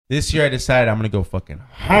This year I decided I'm gonna go fucking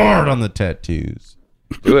hard on the tattoos.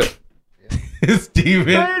 Do it.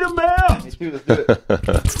 Steven. Let's do it.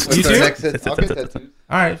 You too? I'll get tattoos.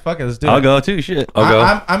 All right, fuck it. Let's do it. I'll go too. Shit. I'll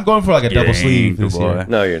go. I'm going for like a double sleeve Good this boy. year.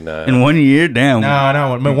 No, you're not. In 1 year, damn.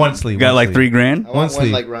 No, one sleeve. You got one like sleeve. 3 grand. I want One one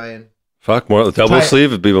sleeve. like Ryan. Fuck, more double Try-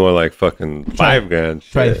 sleeve would be more like fucking $5 grand.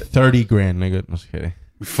 Try Shit. 30 grand, nigga. I'm just kidding.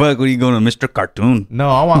 Fuck, what are you going to Mr. Cartoon? No,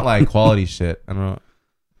 I want like quality shit. I don't know.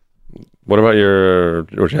 What about your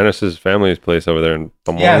Genesis family's place over there in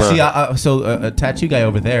Pomona? Yeah, see, so a tattoo guy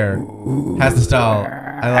over there has the style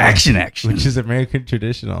I like, Action. which is American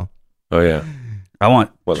traditional. Oh yeah. I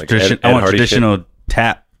want What, like tradi- Ed I want Hardy traditional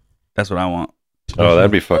tap. That's what I want. Oh,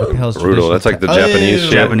 that'd be What the fucking hell's brutal. That's like the traditional tap? Japanese Ew.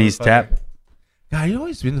 shit. Japanese fuck tap. God, you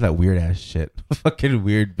always been into that weird ass shit. Fucking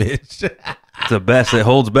weird bitch. It's the best. It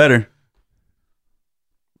holds better.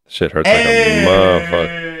 Shit hurts like a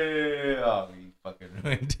motherfucker. Oh, you fucking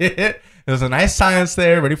ruined it. There was a nice silence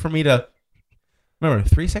there, ready for me to remember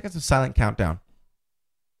 3 seconds of silent countdown.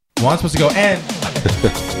 One's supposed to go and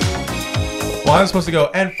one's supposed to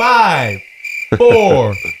go and 5,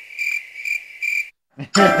 4.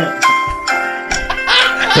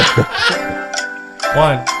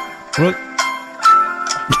 One. Rook.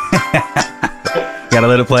 Gotta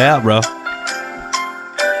let it play out, bro.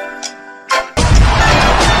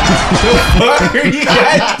 What are you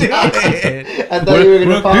guys doing? I thought you were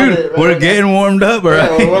gonna pop Dude, it. we're getting warmed up, all Yeah,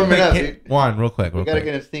 right? we're warming up, dude. One, real quick. We gotta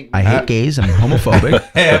get in sync. I hate gays. I'm homophobic.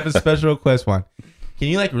 I have a special request. One, can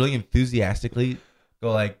you like really enthusiastically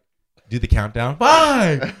go like do the countdown?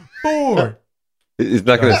 5, 4. He's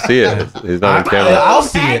not gonna see it. He's not on camera. I'll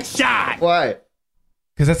see it Why?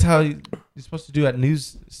 because that's how you're supposed to do at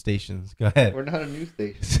news stations. Go ahead. We're not a news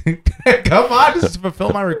station. Come on, just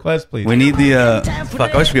fulfill my request, please. We need the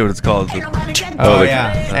fuck. I always forget what it's called. Oh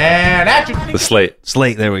yeah, and action. The slate.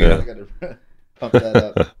 Slate. There we I go. gotta pump that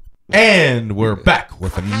up. And we're back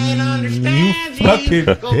with a new fucking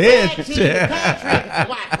bitch.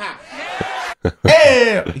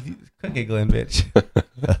 Hey, quit giggling, bitch.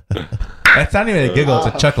 That's not even a giggle;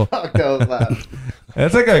 it's a chuckle. Fuck, that was loud.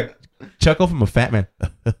 That's like a chuckle from a fat man.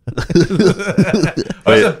 That's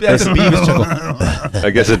a Beavis chuckle. I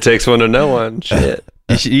guess it takes one to know one. Shit.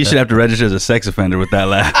 You should have to register as a sex offender with that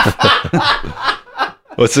laugh.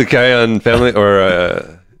 What's the guy on Family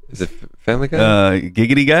or is it Family Guy?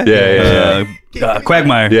 Giggity guy? Yeah.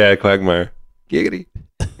 Quagmire. Yeah, Quagmire. Giggity.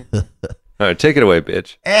 All right, take it away,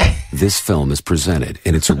 bitch. This film is presented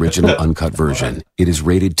in its original uncut version. It is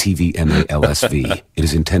rated TV MA LSV. It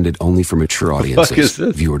is intended only for mature fuck audiences. is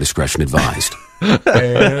this? Viewer discretion advised. And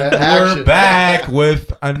we're Action. back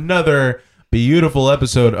with another beautiful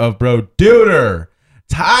episode of Bro Duder.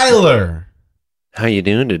 Tyler. How you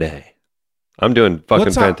doing today? I'm doing fucking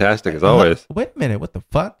What's on- fantastic as always. Wait a minute. What the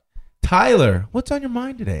fuck? Tyler, what's on your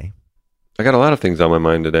mind today? I got a lot of things on my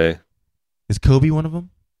mind today. Is Kobe one of them?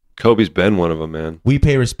 Kobe's been one of them, man. We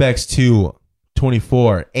pay respects to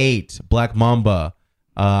 24-8, Black Mamba.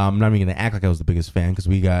 I'm not even going to act like I was the biggest fan because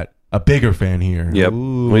we got a bigger fan here. Yep,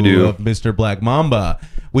 we do. Of Mr. Black Mamba.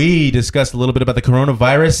 We discussed a little bit about the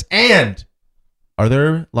coronavirus and are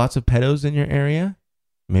there lots of pedos in your area?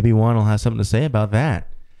 Maybe one will have something to say about that.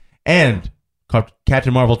 And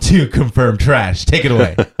Captain Marvel 2 confirmed trash. Take it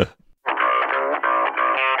away.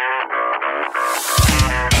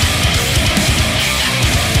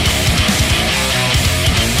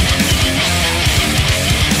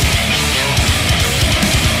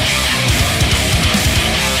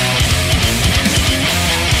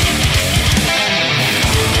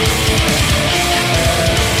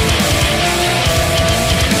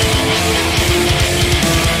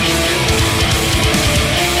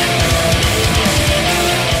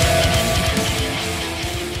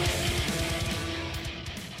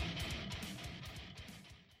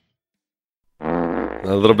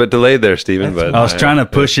 A little bit delayed there, Steven, That's but I was trying to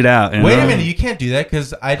push it out. you Wait know? a minute. You can't do that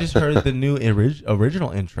because I just heard the new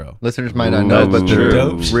original intro. Listeners might not know, That's but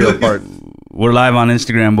the true. real part. We're live on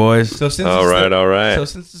Instagram, boys. So since all it's right, the, all right. So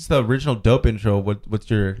since it's the original dope intro, what's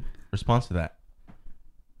your response to that?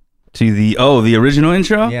 To the original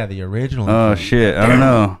intro? Yeah, the original. Oh intro. shit. I don't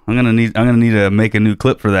know. I'm gonna need to make a new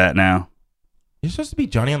clip for that now. You're supposed to be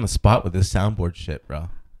Johnny on the spot with this soundboard shit, bro.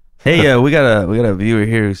 Hey, we got a viewer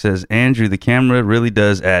here who says Andrew, the camera really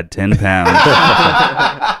does add 10 pounds.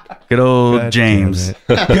 Good old God James.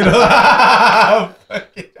 damn it. Good old-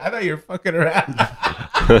 I thought you were fucking around.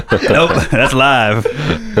 Nope, that's live.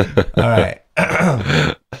 All right.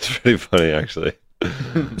 That's pretty funny, actually.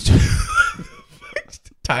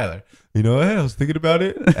 Tyler, you know what? I was thinking about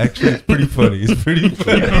it. Actually, it's pretty funny. It's pretty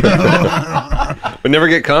funny. We never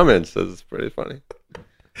get comments, so it's pretty funny.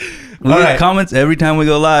 We All get right. comments every time we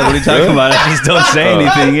go live. What are you talking about? I just don't say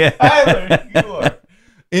anything. Yeah. Tyler, you are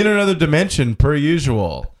in another dimension per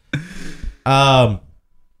usual.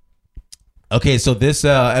 Okay, so this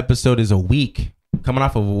episode is coming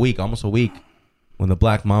off of a week, almost a week, when the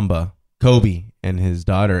Black Mamba, Kobe, and his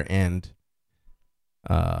daughter, and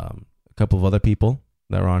a couple of other people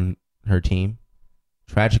that were on her team,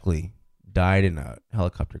 tragically died in a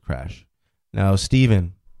helicopter crash. Now,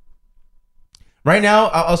 Steven, right now,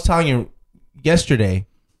 I was telling you yesterday,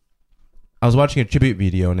 I was watching a tribute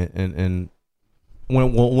video, and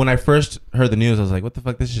when I first heard the news, I was like, "What the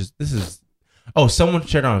fuck? This is." Oh, someone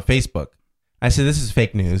shared it on Facebook. I said, "This is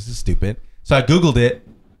fake news. This is stupid." So I Googled it,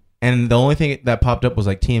 and the only thing that popped up was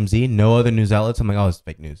like TMZ, no other news outlets. I'm like, "Oh, it's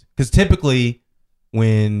fake news." Because typically,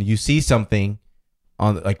 when you see something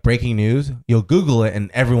on like breaking news, you'll Google it, and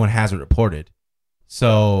everyone has it reported.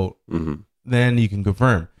 So then you can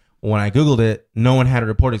confirm. When I Googled it, no one had it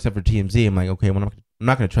reported except for TMZ. I'm like, okay, well, I'm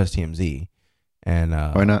not going to trust TMZ. And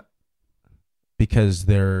Why not? because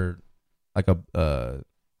they're like a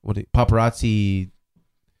paparazzi.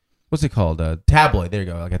 What's it called? A tabloid. There you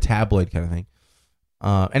go, like a tabloid kind of thing.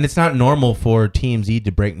 And it's not normal for TMZ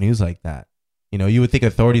to break news like that. You know, you would think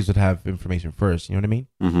authorities would have information first. You know what I mean?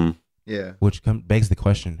 Mm-hmm. Yeah. Which begs the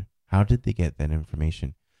question: how did they get that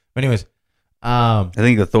information? But anyways, I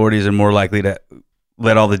think authorities are more likely to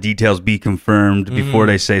let all the details be confirmed before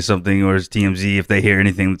they say something, whereas TMZ, if they hear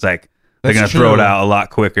anything, it's like they're going to throw it out a lot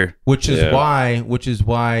quicker. Which is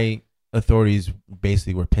why authorities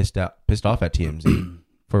basically were pissed off at TMZ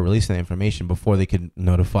for releasing the information before they could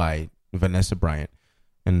notify Vanessa Bryant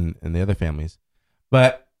and the other families.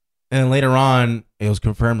 But and later on, it was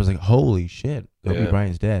confirmed. It was like, holy shit, Kobe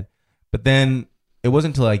Bryant's dead. But then it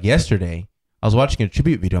wasn't until like yesterday, I was watching a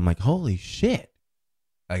tribute video. I'm like, holy shit.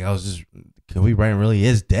 Like I was just, Kobe Bryant really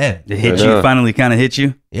is dead. It hit you, finally kind of hit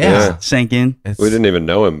you. Yeah. Sank in. We didn't even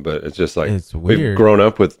know him, but it's just like It's weird. we've grown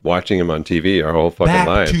up with watching him on TV our whole fucking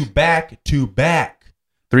lives. Back to back.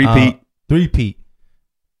 Three-peat.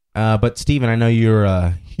 But Steven, I know you're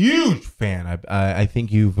a huge fan. I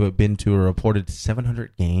think you've been to a reported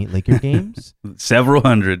 700 Laker games. Several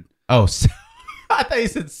hundred. Oh, I thought you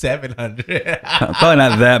said 700. Probably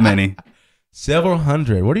not that many. Several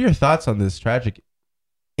hundred. What are your thoughts on this tragic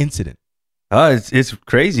incident? It's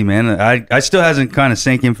crazy, man. I still hasn't kind of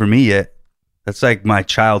sank in for me yet. That's like my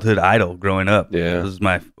childhood idol growing up. Yeah. This is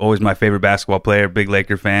always my favorite basketball player, big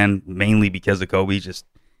Laker fan, mainly because of Kobe, just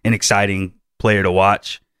an exciting player to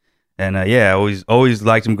watch. And I always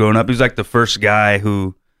liked him growing up. He was like the first guy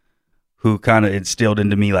who kind of instilled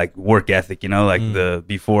into me like work ethic, you know, like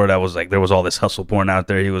before that was like there was all this hustle porn out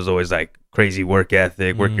there. He was always like crazy work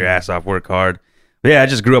ethic, work your ass off, work hard. But yeah, I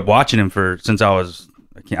just grew up watching him since I was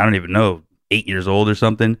I don't even know 8 years old or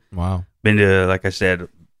something. Wow. Been to, like I said,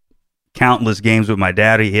 countless games with my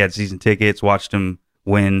daddy. He had season tickets. Watched him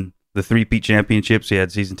win the three-peat championships. He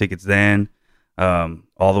had season tickets then.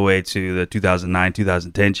 All the way to the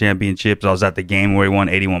 2009-2010 championships. I was at the game where he won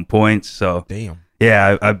 81 points. So Damn.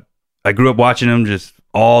 yeah, I grew up watching him just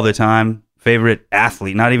all the time. Favorite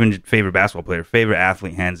athlete, not even favorite basketball player, favorite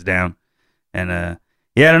athlete hands down. And I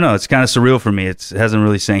don't know. It's kind of surreal for me. It hasn't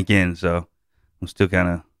really sank in, so I'm still kind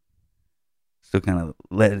of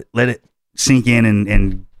let it sink in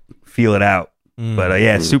and feel it out. But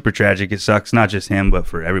it's super tragic. It sucks, not just him, but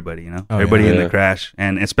for everybody. You know, everybody in the crash,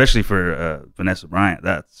 and especially for Vanessa Bryant.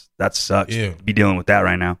 That sucks to be dealing with that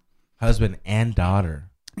right now. Husband and daughter.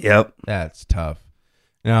 Yep, That's tough.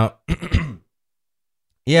 Now,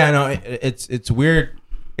 it's weird.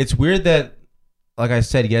 It's weird that, like I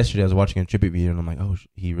said yesterday, I was watching a tribute video and I'm like, oh,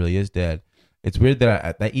 he really is dead. It's weird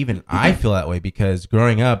that even I feel that way because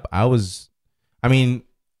growing up,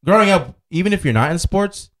 even if you're not in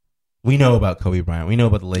sports, we know about Kobe Bryant. We know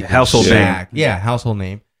about the Lakers. Household name. Yeah, household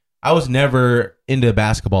name. I was never into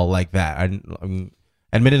basketball like that. I mean,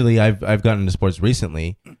 admittedly, I've gotten into sports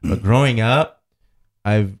recently, but growing up,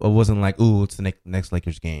 I wasn't like, ooh, it's the next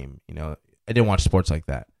Lakers game. You know, I didn't watch sports like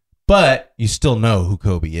that. But you still know who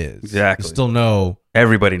Kobe is. Exactly. You still know.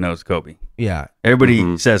 Everybody knows Kobe. Yeah.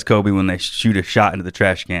 Everybody says Kobe when they shoot a shot into the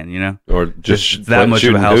trash can, you know? Or just that much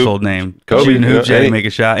of a household name. Kobe, Shooting hoops, make a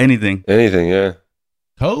shot, anything. Anything, yeah.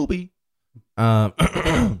 Kobe.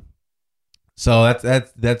 So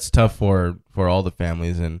that's tough for all the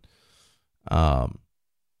families and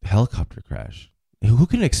helicopter crash. Who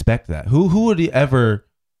can expect that? Who would ever?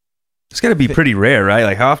 It's got to be pretty rare, right?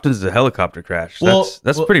 Like, how often is a helicopter crash? That's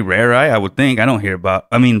pretty rare, right? I would think. I don't hear about.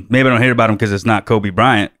 I mean, maybe I don't hear about him because it's not Kobe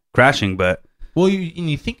Bryant crashing, but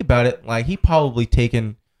you think about it, like he probably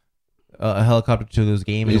taken a helicopter to those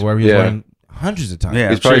games or wherever he was going. hundreds of times. Yeah,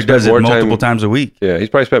 He's I'm sure he probably does spent it more multiple time- times a week. Yeah, he's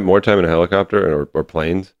probably spent more time in a helicopter or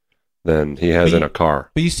planes than he has But in a car.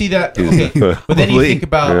 But you see that, okay, but then you Probably. think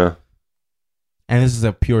about, Yeah. and this is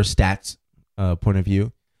a pure stats point of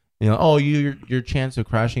view. You know, your chance of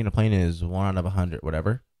crashing in a plane is 1 out of 100,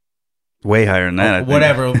 whatever. Way higher than that. I think.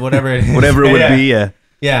 whatever it is. Whatever it would Yeah. be. Yeah.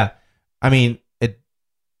 Yeah, I mean, it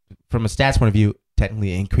from a stats point of view,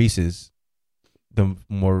 technically increases the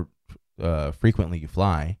more frequently you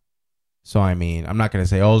fly. So I mean, I'm not going to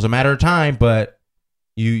say, oh, it's a matter of time, but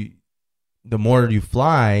the more you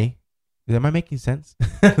fly, am I making sense?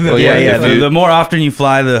 Well, Yeah, yeah, yeah. if The, you- the more often you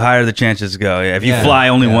fly, the higher the chances go. Yeah. If you Yeah, fly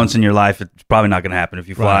only yeah. once in your life, it's probably not going to happen. If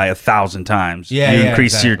you fly Right. 1,000 times, Yeah, you yeah,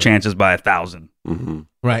 increase your exactly. chances by 1,000. hmm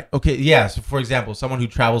Right. Okay. Yeah. So, for example, someone who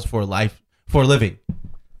travels for a living,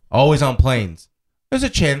 always on planes, there's a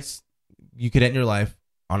chance you could end your life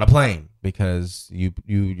on a plane because you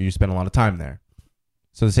spend a lot of time there.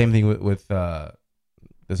 So the same thing with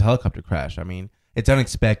this helicopter crash. I mean, it's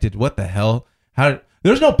unexpected. What the hell?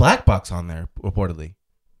 There's no black box on there reportedly.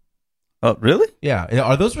 Oh, really? Yeah.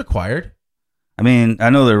 Are those required? I mean,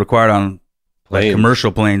 I know they're required on like Planes.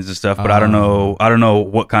 commercial planes and stuff, but I don't know. I don't know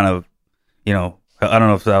what kind of, I don't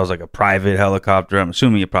know if that was like a private helicopter. I'm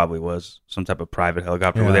assuming it probably was some type of private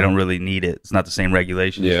helicopter where they Yeah. don't really need it. It's not the same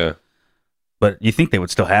regulations. Yeah. But you think they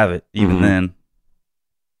would still have it even Mhm. then?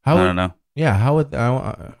 How I would, don't know. Yeah. How would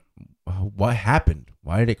what happened?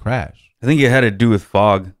 Why did it crash? I think it had to do with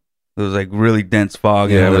fog. It was like really dense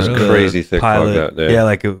fog. Yeah, and it was the crazy thick fog that day. Yeah,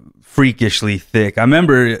 like a freakishly thick. I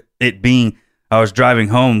remember it being. I was driving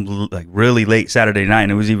home like really late Saturday night,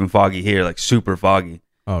 and it was even foggy here, like super foggy.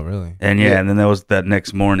 Oh, really? And Yeah. and then there was that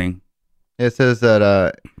next morning. It says that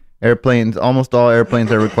almost all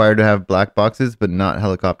airplanes are required to have black boxes, but not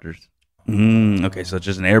helicopters. Okay, so it's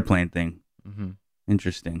just an airplane thing. Mm-hmm.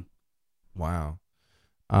 Interesting. Wow.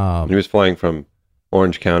 He was flying from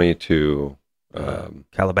Orange County to.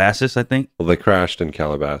 Calabasas, I think. Well, they crashed in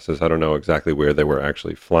Calabasas. I don't know exactly where they were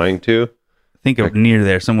actually flying to. I think of near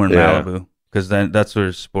there, somewhere in Yeah. Malibu, because that's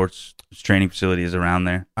where sports training facility is around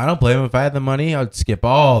there. I don't blame him. If I had the money, I'd skip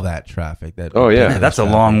all that traffic. Oh, yeah. Yeah, that's a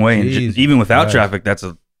long way, and Jesus even without Christ. traffic, that's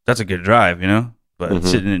a good drive, But Mhm.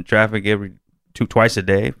 sitting in traffic twice a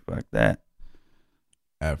day, fuck that.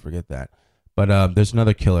 Forget that. But there's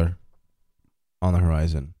another killer on the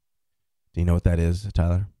horizon. Do you know what that is,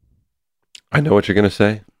 Tyler? I know what you're going to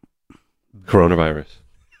say. Coronavirus.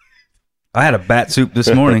 I had a bat soup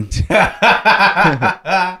this morning.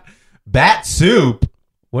 Bat soup.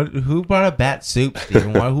 What? Who brought a bat soup,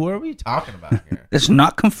 Steven? Who are we talking about here? It's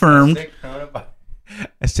not confirmed.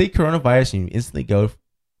 I say coronavirus, and you instantly go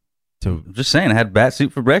to. I'm just saying, I had bat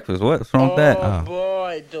soup for breakfast. What's wrong with that? Oh.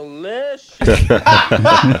 Boy, delicious.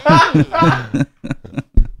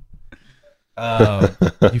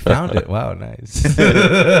 You found it. Wow, nice.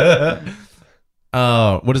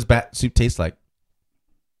 What does bat soup taste like?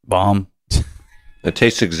 Bomb. It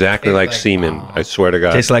tastes exactly Tastes like like semen. bomb. I swear to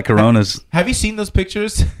God. Tastes like Coronas. Have you seen those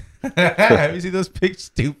pictures? Have you seen those pictures?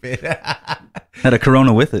 Stupid. Had a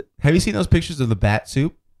Corona with it. Have you seen those pictures of the bat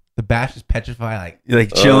soup? The bat is petrified. Like, You're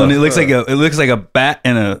like chilling. It looks like a bat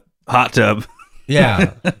in a hot tub. Wait,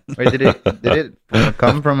 did it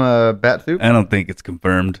come from a bat soup? I don't think it's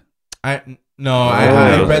confirmed. I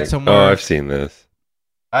Oh, read somewhere. Oh, I've seen this.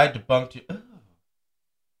 I debunked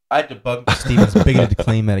Steven's bigoted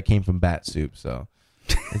claim that it came from bat soup. So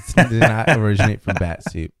it did not originate from bat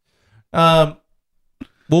soup.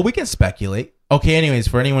 Well, we can speculate. Okay, anyways,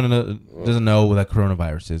 for anyone who doesn't know what that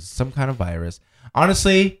coronavirus is, some kind of virus.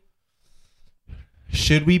 Honestly,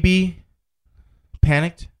 should we be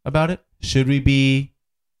panicked about it? Should we be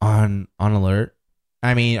on alert?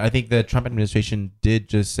 I mean, I think the Trump administration did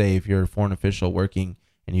just say if you're a foreign official working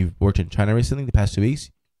and you've worked in China recently the past 2 weeks,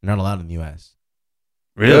 you're not allowed in the U.S.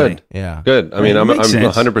 Really? Good. Yeah. Good. I mean, I'm Makes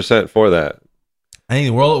sense. 100% for that. I think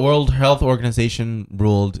the World Health Organization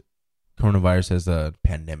ruled coronavirus as a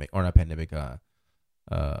pandemic, or not pandemic.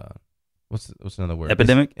 What's another word?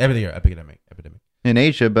 Epidemic? Epidemic. In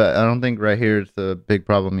Asia, but I don't think right here it's a big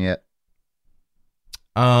problem yet.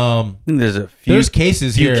 I think there's a few, There's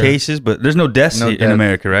cases here. cases, but there's no deaths No in deaths.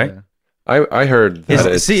 America, right? Yeah. I heard that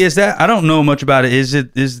it's, Is that I don't know much about it. Is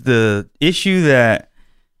the issue that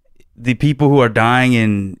the people who are dying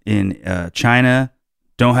in China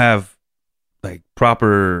don't have like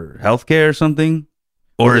proper health care or something,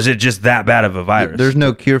 or is it just that bad of a virus? There's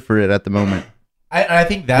no cure for it at the moment. I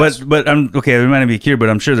think that's. but I'm okay. There might not be a cure, but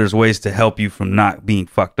I'm sure there's ways to help you from not being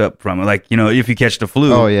fucked up from it. Like if you catch the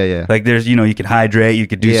flu, Oh, yeah. like there's you can hydrate, you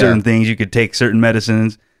could do Yeah. certain things, you could take certain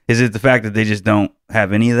medicines. Is it the fact that they just don't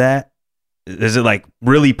have any of that? Is it like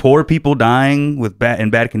really poor people dying with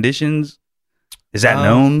bad conditions? Is that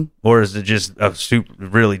known, or is it just a super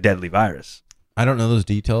really deadly virus? I don't know those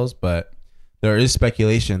details, but there is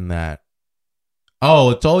speculation that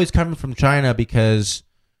it's always coming from China because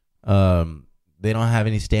they don't have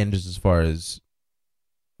any standards as far as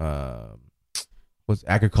what's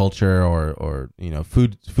agriculture or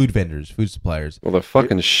food vendors, food suppliers. Well, the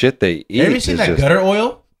fucking shit they eat. Have you seen is that just- gutter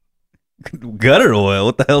oil? Gutter oil?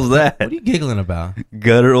 What the hell's that? What are you giggling about?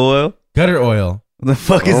 Gutter oil? Gutter oil. What the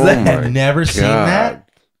fuck is Oh that? my I've never seen God. that.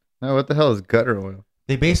 No, what the hell is gutter oil?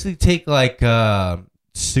 They basically take like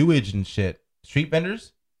sewage and shit. Street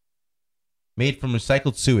vendors made from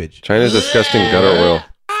recycled sewage. China's disgusting gutter oil.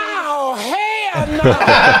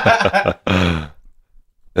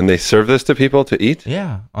 And they serve this to people to eat?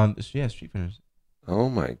 Yeah, street vendors. Oh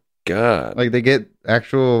my God. Like they get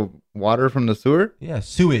actual water from the sewer? Yeah,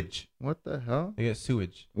 sewage. What the hell? They get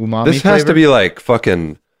sewage. Umami This has to flavor? be like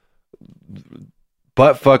fucking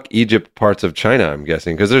butt-fuck Egypt parts of China, I'm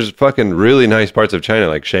guessing. Because there's fucking really nice parts of China,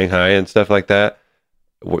 like Shanghai and stuff like that.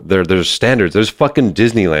 There's standards. There's fucking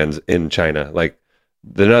Disneylands in China. Like,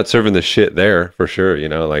 they're not serving the shit there for sure,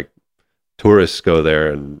 like tourists go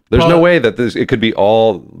there, and there's no way that it could be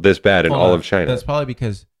all this bad in Hold all on. of China. That's probably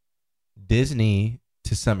because Disney,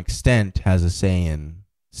 to some extent, has a say in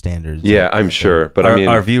standards. Yeah, I'm sure, but our, I mean,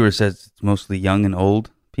 our viewer says it's mostly young and old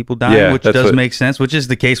people dying, Yeah, which that's does what- make sense, which is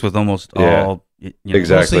the case with almost Yeah. all.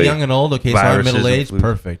 Exactly. Mostly young and old. Okay, so I'm Viruses middle and aged. flus.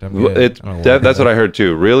 Perfect. I'm good. that's what I heard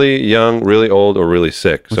too. Really young, really old, or really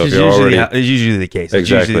sick. Which So if is you're usually, already, is usually the case.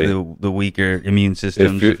 Exactly. It's usually the weaker immune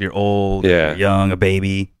systems. you- If you're old, Yeah. if you're young, a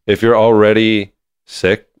baby. if you're already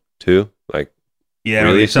sick too, like Yeah,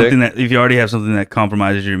 Really or if something sick? that if you already have something that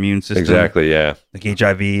compromises your immune system, exactly, yeah. like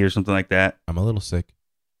HIV or something like that. I'm a little sick.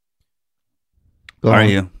 Go Are on.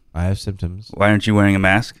 you? I have symptoms. Why aren't you wearing a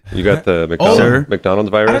mask? You got the Sir? McDonald's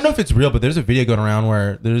virus. I don't know if it's real, but there's a video going around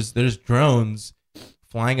where there's drones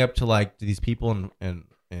flying up to like these people in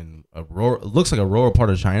a rural, it looks like a rural part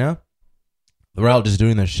of China. They're out just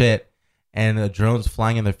doing their shit, and the drones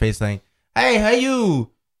flying in their face saying, "Hey,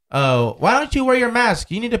 you! Why don't you wear your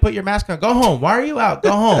mask? You need to put your mask on. Go home. Why are you out?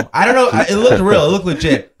 Go home." I don't know. It looked real. It looked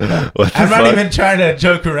legit. What the I'm not fuck? even trying to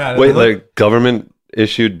joke around. It Wait, looked- like government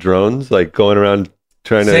issued drones, like going around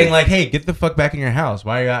trying saying to. like, "Hey, get the fuck back in your house.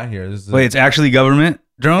 Why are you out here?" This is Wait, it's actually government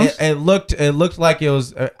drones? It looked like it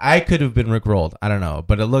was. I could have been rickrolled. I don't know,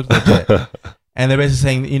 but it looked legit. And they're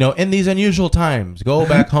basically saying, in these unusual times, go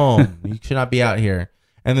back home. You should not be out here.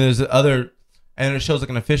 And there's other, and it shows like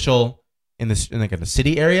an official in like a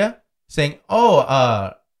city area saying,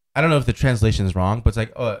 I don't know if the translation is wrong, but it's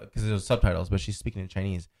like, because there's subtitles, but she's speaking in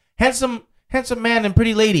Chinese. Handsome man and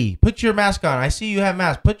pretty lady, put your mask on. I see you have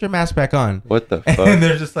mask. Put your mask back on. What the And fuck?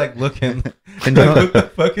 they're just like looking. Can, Like, dro- what the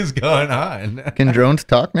fuck is going on? can drones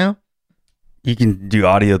talk now? You can do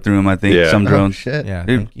audio through them, I think. Yeah. Some Oh, drones. shit. Yeah,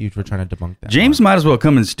 Dude. thank you for trying to debunk that. James might as well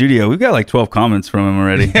come in studio. We've got like 12 comments from him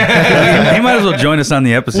already. He might as well join us on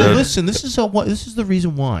the episode. Well, listen, this is the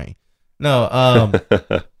reason why. No,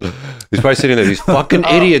 He's probably sitting there. These fucking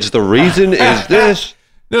idiots. The reason is this.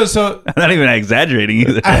 no. So I'm not even exaggerating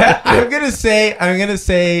either. I'm gonna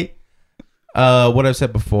say what I've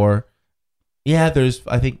said before. Yeah,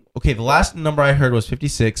 I think the last number I heard was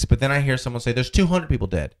 56, but then I hear someone say there's 200 people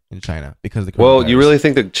dead in China because of the Well, you coronavirus. really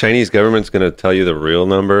think the Chinese government's going to tell you the real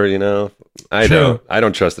number? I True.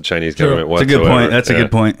 don't trust the Chinese True. government That's a whatsoever. good point. That's a Yeah.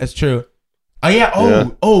 good point. That's true. Oh yeah.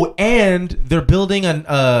 And they're building there's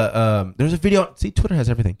a video. See, Twitter has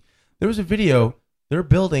everything. There was a video. They're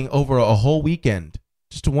building over a whole weekend.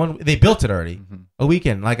 Just one. They built it already. Mm-hmm. A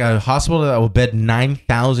weekend, like a hospital that will bed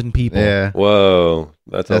 9,000 people. Yeah. Whoa,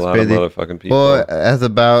 that's a That's lot crazy. of motherfucking people. Well, as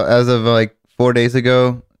of like 4 days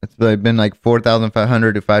ago, it's been like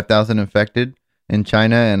 4,500 to 5,000 infected in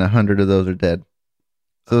China, and 100 of those are dead.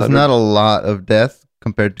 So it's 100? not a lot of deaths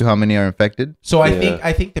compared to how many are infected. So Yeah.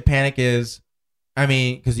 I think the panic is,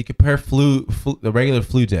 because you compare the regular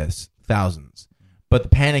flu deaths, thousands, but the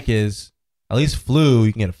panic is at least flu,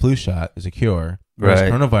 you can get a flu shot, there's a cure. Whereas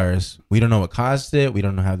Right. coronavirus, we don't know what caused it, we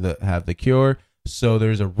don't know have the cure, so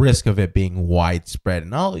there's a risk of it being widespread.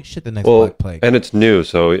 And holy shit, the next Well, Black Plague. and it's new,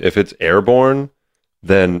 so if it's airborne,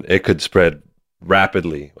 then it could spread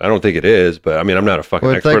rapidly. I don't think it is, but I'm not a fucking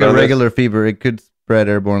Well, it's expert like a on this. regular fever. It could spread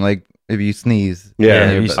airborne, like if you sneeze.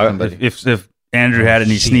 Yeah, near if, somebody. if Andrew had it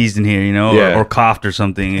and he Shit. sneezed in here, Yeah. or coughed or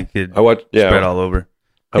something, it could I watched. spread Yeah, all over.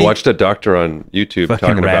 I watched a doctor on YouTube Fucking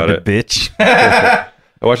talking about rabid it. bitch.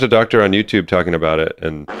 I watched a doctor on YouTube talking about it,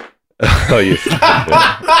 and oh, you.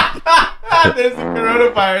 There's the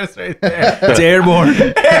coronavirus right there. It's airborne.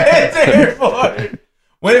 It's airborne.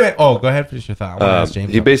 Wait a minute. Oh, go ahead, finish your thought. I wanna ask James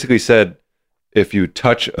He something. basically said if you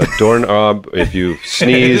touch a doorknob, if you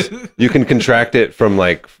sneeze, you can contract it from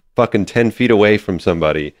like fucking 10 feet away from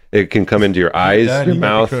somebody. It can come into your eyes, Done, your you got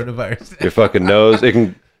mouth, the coronavirus. your fucking nose.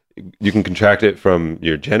 You can contract it from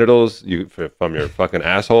your genitals, from your fucking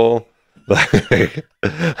asshole. Like,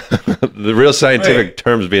 the real scientific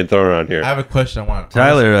terms being thrown around here. I have a question I want.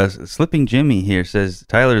 Tyler, Slipping Jimmy here says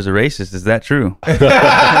Tyler is a racist. Is that true?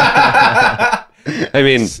 I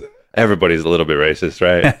mean, everybody's a little bit racist,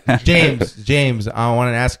 right? James, I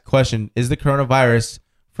want to ask a question. Is the coronavirus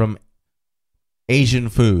from Asian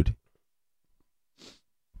food?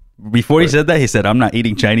 Before he said that, he said, "I'm not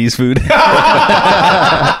eating Chinese food."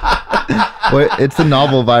 Well, it's a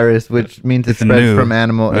novel virus, which means it It's spreads new, from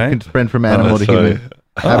animal. right? It can spread from animal to that's funny. human.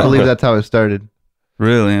 I believe that's how it started.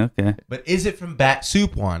 Really? Okay. But is it from bat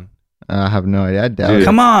soup one? I have no idea. I doubt Dude. it.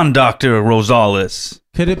 Come on, Dr. Rosales.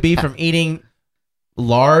 Could it be from eating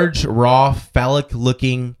large, raw,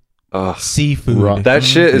 phallic-looking Ugh. seafood? Raw. That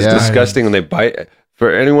shit is Yeah. disgusting when they bite.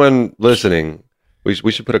 For anyone listening, we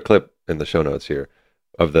should put a clip in the show notes here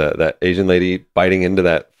of that Asian lady biting into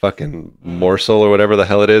that fucking morsel or whatever the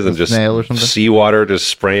hell it is, and just snail or something? seawater just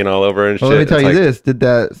spraying all over and shit. Well, let me tell It's you like, this: did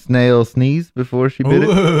that snail sneeze before she bit it?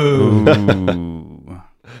 Ooh. Ooh.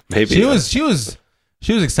 Maybe She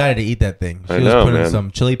was excited to eat that thing. She I was know, putting man.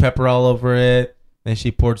 some chili pepper all over it. Then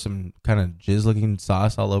she poured some kind of jizz-looking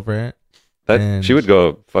sauce all over it. that and she would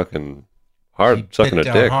go fucking hard She sucking a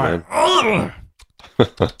bit dick, down man.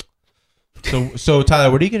 hard. So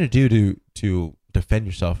Tyler, what are you gonna do to defend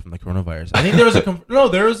yourself from the coronavirus? I think there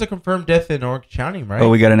was there was a confirmed death in Orange County, right? Oh,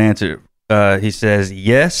 we got an answer. He says,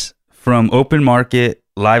 yes, from open market,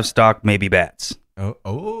 livestock, maybe bats.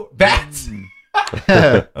 oh, bats.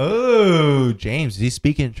 Oh, James, is he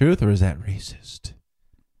speaking truth or is that racist?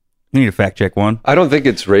 We need to fact check one. I don't think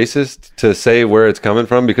it's racist to say where it's coming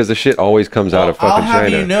from because the shit always comes out of I'll fucking have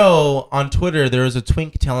China. you know, on Twitter there was a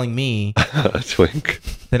twink telling me A twink.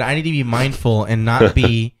 that I need to be mindful and not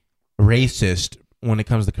be racist when it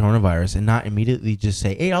comes to coronavirus and not immediately just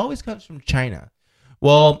say, hey, it always comes from China.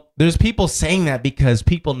 Well, there's people saying that because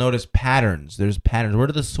people notice patterns. There's patterns. Where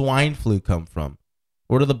did the swine flu come from?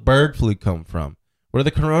 Where did the bird flu come from? Where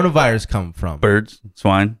did the coronavirus come from? Birds,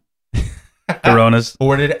 swine, coronas. Or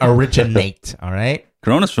where did it originate? All right.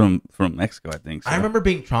 Coronas from Mexico, I think. So. I remember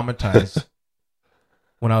being traumatized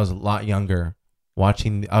when I was a lot younger,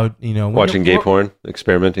 watching Watching gay porn,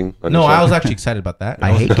 experimenting. On No, yourself. I was actually excited about that.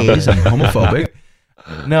 I hate gays. I'm homophobic.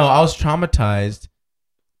 No, I was traumatized.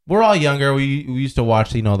 We're all younger. We used to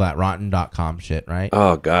watch, that Rotten.com shit, right?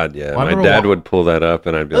 Oh God, yeah. Well, I My remember dad wa- would pull that up,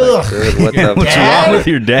 and I'd be Ugh. like, "Dude, what the What's Dad? wrong with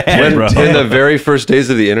your dad, When, bro? in the very first days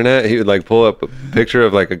of the internet, he would like pull up a picture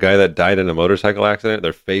of like a guy that died in a motorcycle accident.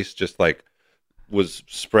 Their face just like was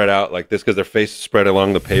spread out like this because their face spread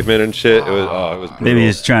along the pavement and shit. It was Maybe brutal.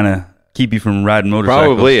 he's trying to keep you from riding motorcycles.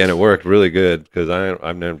 Probably, and it worked really good because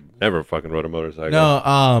I've never fucking rode a motorcycle.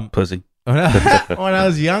 No, Pussy. when I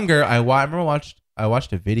was younger, I remember I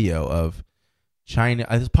watched a video of China.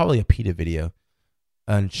 It was probably a PETA video.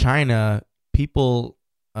 In China, people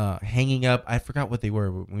hanging up. I forgot what they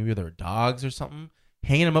were. Maybe they were dogs or something.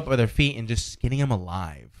 Hanging them up by their feet and just skinning them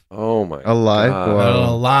alive. Oh my Alive? God. Wow.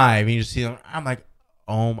 Alive. And you just see them. I'm like,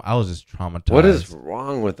 I was just traumatized. What is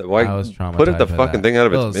wrong with it? Why I was traumatized. put it the by fucking that. thing out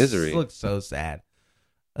of its It was- misery? It looked so sad.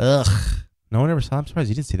 Ugh. No one ever saw. I'm surprised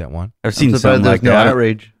you didn't see that one. I've I'm seen surprised something there's like no that.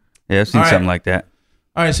 outrage. Yeah, I've seen All right. something like that.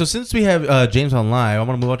 All right. So since we have James on live, I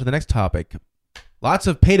want to move on to the next topic. Lots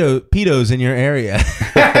of pedos in your area.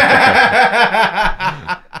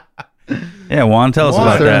 Yeah, Juan, tell us Juan,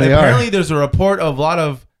 about certainly that. are. apparently, there's a report of a lot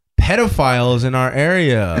of pedophiles in our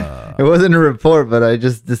area. It wasn't a report, but I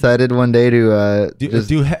just decided one day to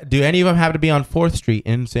Do any of them have to be on 4th Street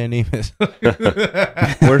in San Dimas?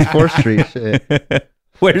 where's 4th Street? Shit.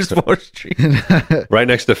 Where's 4th Street? Right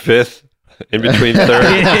next to Fifth, in between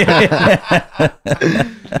Third.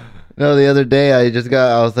 No, the other day I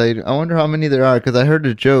was like, I wonder how many there are because I heard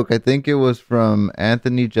a joke. I think it was from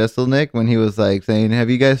Anthony Jeselnik when he was like saying, "Have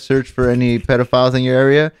you guys searched for any pedophiles in your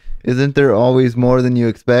area? Isn't there always more than you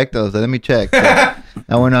expect?" I was like, "Let me check." So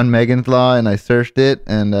I went on Megan's Law and I searched it,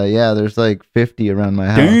 and yeah, there's like 50 around my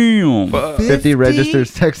house. Damn. 50 registered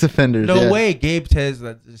sex offenders. No yeah. way. Gabe says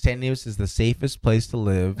that San Dimas is the safest place to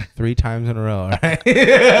live 3 times in a row. All right?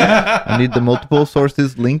 I need the multiple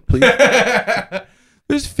sources link, please.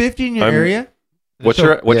 There's 50 in your I'm- area? What's So-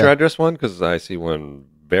 your yeah. address one? Because I see one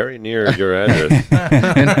very near your address, In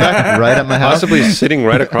fact, right at my house. possibly sitting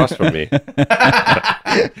right across from me.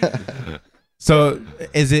 So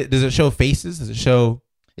does it show faces? Does it show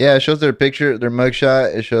Yeah, it shows their picture, their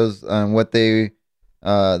mugshot. It shows what they,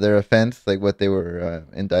 their offense, like what they were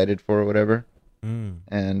indicted for or whatever.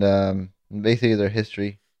 And basically their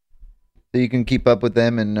history. So you can keep up with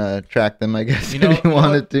them and track them, I guess, You know- if you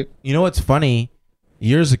wanted to. You know what's funny?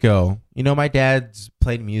 Years ago, my dad's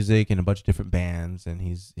played music in a bunch of different bands, and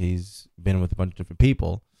he's been with a bunch of different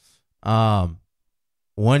people. 1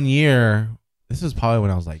 year, this was probably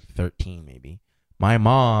when I was like 13, maybe. My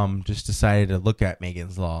mom just decided to look at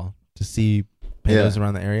Megan's Law to see pedos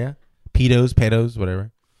around the area, pedos,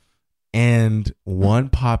 whatever. And one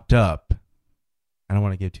popped up. I don't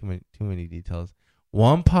want to give too many details.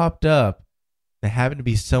 One popped up that happened to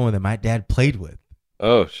be someone that my dad played with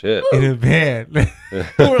Oh shit. in a band. We're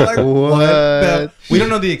like, what? What? We don't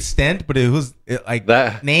know the extent, but it was like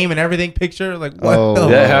That name and everything, picture. Like, what Oh. the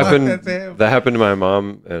that fuck? happened. That's him. That happened to my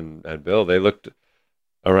mom and Bill. They looked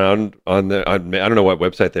around on I don't know what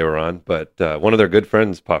website they were on, but one of their good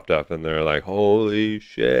friends popped up, and they're like, "Holy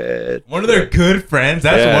shit!" One of their good friends.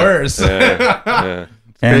 That's Yeah, worse. yeah,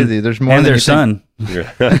 It's crazy. There's more and than their you think. son.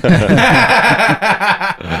 yeah.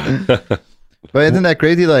 But isn't that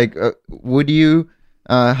crazy? Like, would you?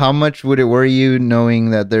 How much would it worry you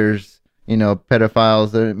knowing that there's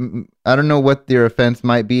pedophiles? I don't know what their offense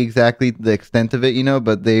might be exactly, the extent of it,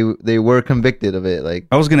 but they were convicted of it. Like,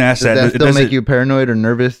 I was going to ask does that It still doesn't- make you paranoid or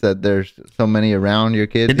nervous that there's so many around your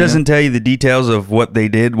kids? It doesn't tell you the details of what they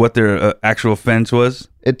did, what their actual offense was.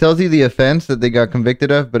 It tells you the offense that they got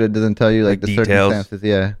convicted of, but it doesn't tell you Like the details? circumstances.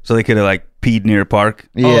 Yeah, So they could have peed near a park.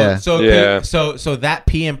 yeah. Oh, so Yeah. so that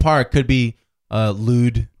pee in park could be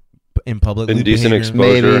lewd in public. lewd Indecent behavior.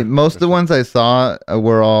 exposure. Maybe most of the ones I saw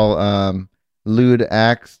were all lewd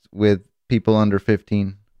acts with people under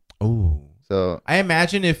 15. Oh. So I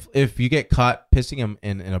imagine if you get caught pissing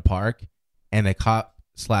in a park, and a cop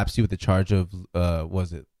slaps you with the charge of what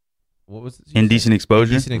was it? Indecent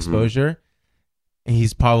exposure. Indecent exposure. And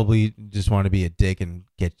he's probably just want to be a dick and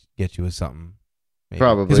get you with something.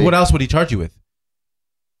 Probably. Because what else would he charge you with?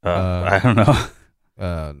 I don't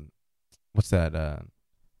know. What's that?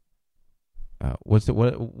 What's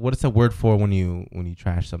the word for when you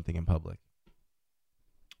trash something in public?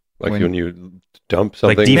 Like When- when you dump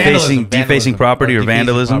something. Defacing property or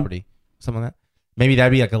vandalism? property, something like that. Maybe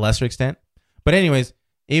that'd be like a lesser extent. But anyways,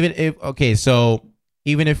 even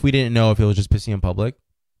if we didn't know if it was just pissing in public,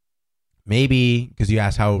 maybe because you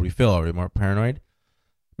asked how would we feel, are we more paranoid?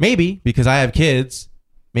 Maybe because I have kids.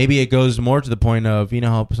 Maybe it goes more to the point of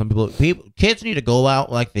how some kids need to go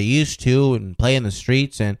out like they used to and play in the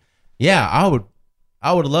streets. And yeah, I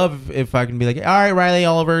would love if I can be like, all right, Riley,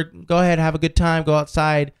 Oliver, go ahead, have a good time, go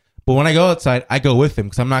outside. But when I go outside, I go with them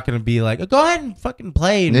because I'm not going to be like, go ahead and fucking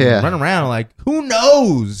play and run around. Like, who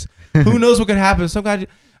knows? Who knows what could happen? Some guy,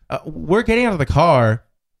 we're getting out of the car.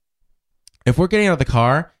 If we're getting out of the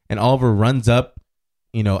car and Oliver runs up,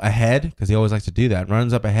 ahead, because he always likes to do that,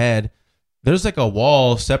 runs up ahead, there's like a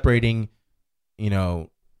wall separating, the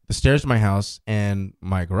stairs to my house and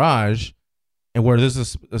my garage, and where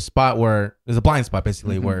there's a spot where there's a blind spot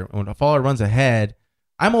basically where when a follower runs ahead,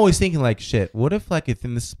 I'm always thinking like, shit, what if like if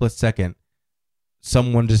in this split second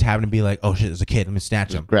someone just happened to be like, oh shit, there's a kid, let me snatch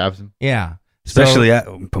just him. grabs him. Yeah. Especially at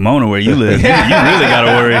Pomona where you live. You really got to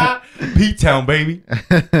worry. P-Town, baby.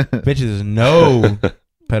 Bitches, there's no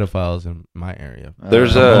pedophiles in my area.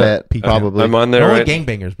 There's probably. I'm on No there one right.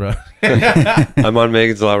 gangbangers, bro. I'm on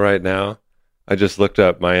Megan's Law right now. I just looked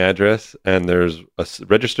up my address, and there's a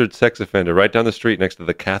registered sex offender right down the street next to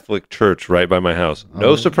the Catholic Church right by my house.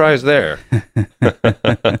 No surprise there.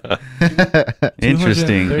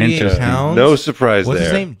 Interesting. 238 Interesting. pounds? No surprise What's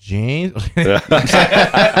his there. name? James?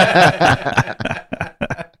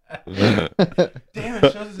 Damn,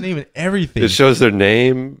 it shows his name and everything. It shows their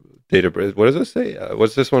name, date of birth. What does it say?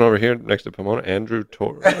 What's this one over here next to Pomona? Andrew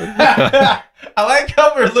Torres. I like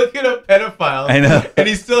how we're looking up pedophiles. I know. And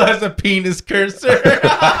he still has a penis cursor. For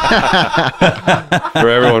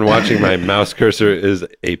everyone watching, my mouse cursor is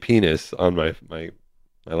a penis on my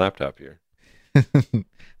laptop here.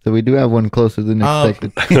 So we do have one closer than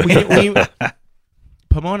expected.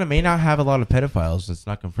 Pomona may not have a lot of pedophiles. It's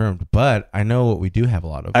not confirmed. But I know what we do have a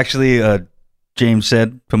lot of. Actually, James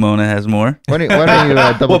said Pomona has more. Why don't you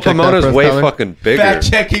double Well, check Pomona's that for us, way Tyler? fucking bigger. Fact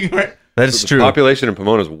checking. Right? That's The true. population in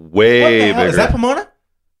Pomona is What the way hell? bigger. Is that Pomona?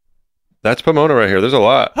 That's Pomona right here. There's a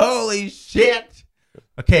lot. Holy shit.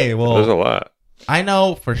 Okay, There's a well, lot. I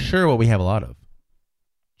know for sure what we have a lot of.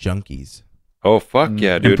 Junkies. Oh, fuck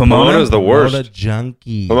yeah, In dude. Pomona? Pomona's the worst. Pomona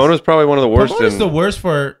junkies. Pomona's probably one of the worst. Pomona's the worst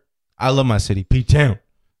for. I love my city, P-Town,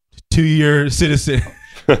 2-year citizen,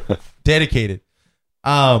 dedicated.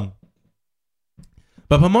 But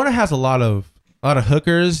Pomona has a lot of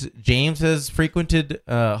hookers. James has frequented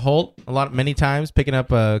Holt many times, picking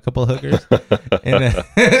up a couple of hookers. And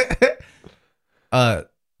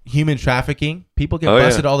human trafficking. People get Oh, yeah.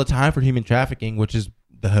 busted all the time for human trafficking, which is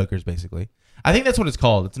the hookers basically. I think that's what it's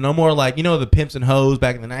called. It's no more like, the pimps and hoes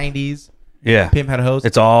back in the 90s. Yeah. Pimp had a hose.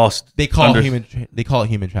 It's all They call under- they call it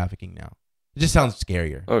human trafficking now. It just sounds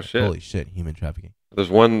scarier. Oh, shit. Holy shit, human trafficking. There's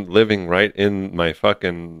one living right in my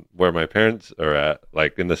fucking where my parents are at,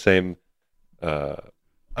 like in the same park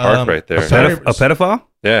right there. Sorry, a pedophile?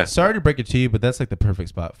 Yeah. sorry to break it to you, but that's like the perfect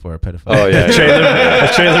spot for a pedophile. Oh yeah.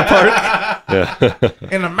 A trailer park? Yeah.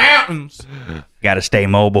 In the mountains. Got to stay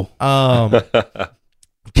mobile. Gotta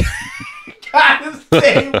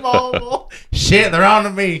stay mobile. Shit, they're on to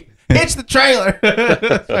me. It's the trailer.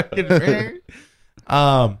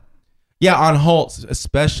 Yeah, on Holtz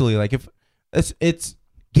especially, like if it's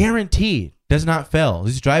guaranteed, does not fail.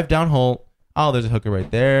 Just drive down Holt. Oh, there's a hooker right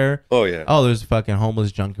there. Oh yeah. Oh, there's a fucking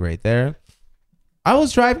homeless junkie right there. I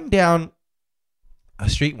was driving down a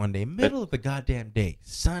street one day, middle of the goddamn day,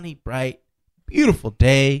 sunny, bright, beautiful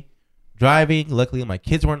day. Driving. Luckily, my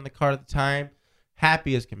kids weren't in the car at the time.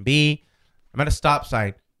 Happy as can be. I'm at a stop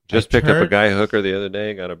sign. Just I picked up a turned- guy hooker the other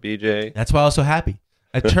day. Got a BJ. That's why I was so happy.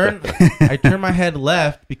 I turned my head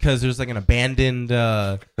left because there's like an abandoned,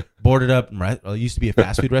 boarded up. It used to be a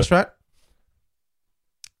fast food restaurant.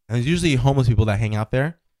 And there's usually homeless people that hang out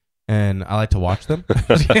there, and I like to watch them.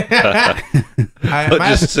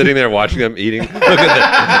 Just sitting there watching them eating. Look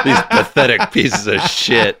at these pathetic pieces of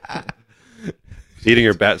shit. Eating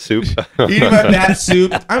your bat soup. Eating my bat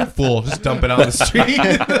soup. I'm full. Just dump it out on the street.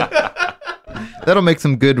 That'll make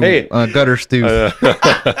some good Hey. gutter stew.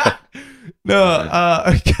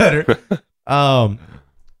 Cutter. I'm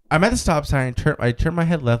at the stop sign. I turn my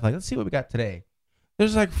head left. Like, let's see what we got today.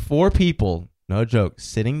 There's like 4 people, no joke,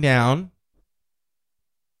 sitting down,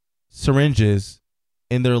 syringes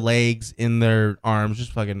in their legs, in their arms,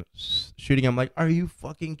 just fucking shooting. I'm like, are you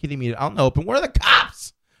fucking kidding me? Out in the open. Where are the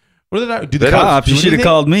cops? Where are do the They don't- cops? Cops, you do should have anything?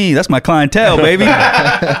 called me. That's my clientele, baby.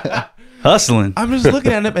 Hustling. I'm just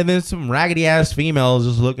looking at him, and then some raggedy ass female is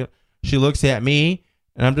just looking. She looks at me,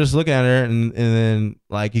 and I'm just looking at her, and then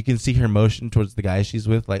like you can see her motion towards the guy she's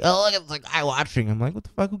with, like, oh look, it's like guy watching. I'm like, what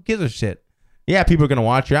the fuck? Who gives a shit? Yeah, people are gonna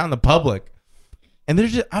watch. You're out in the public, and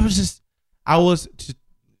I was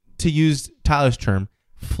to use Tyler's term,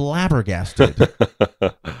 flabbergasted.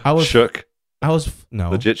 I was shook.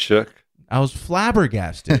 no, Legit shook. I was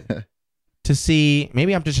flabbergasted to see.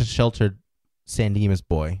 Maybe I'm just a sheltered San Dimas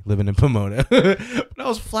boy living in Pomona, but I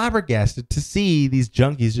was flabbergasted to see these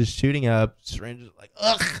junkies just shooting up syringes. Like,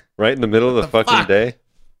 ugh, Right in the middle of the What the fucking fuck? day.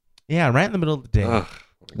 yeah, right in the middle of the day. Ugh.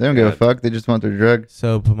 They don't give a fuck. They just want their drug.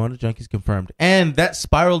 So Pomona junkies confirmed, and that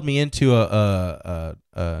spiraled me into a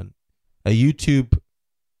YouTube.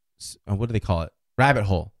 What do they call it? Rabbit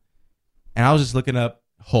hole. And I was just looking up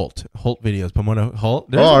Holt videos, Pomona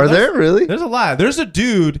Holt. Are there really? There's a lot. There's a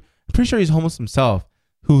dude, I'm pretty sure he's homeless himself,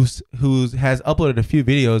 who has uploaded a few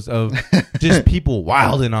videos of just people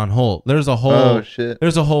wilding on Holt. There's a whole Oh shit!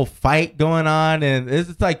 there's a whole fight going on, and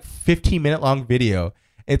it's like 15-minute long video.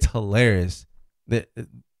 It's hilarious.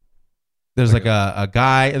 There's like a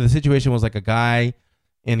guy, and the situation was like a guy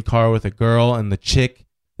in car with a girl, and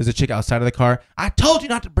there's a chick outside of the car. I told you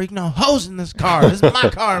not to bring no hose in this car. This is my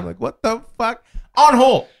car. I'm like, what the fuck? On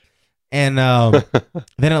Holt. And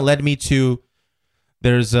then it led me to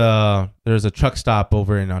there's a truck stop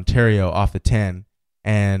over in Ontario off the 10,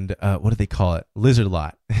 and what do they call it? Lizard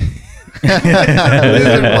lot.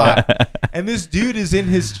 Lizard lot. And this dude is in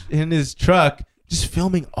his truck just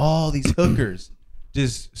filming all these hookers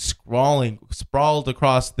just sprawled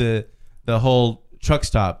across the whole truck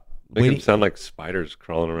stop. Make them sound like spiders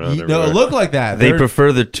crawling around. No, everywhere. it looked like that. They They're-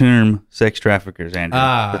 prefer the term sex traffickers, Andrew.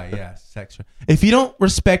 yeah, sex. If you don't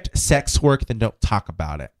respect sex work, then don't talk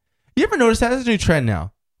about it. You ever notice that? That's a new trend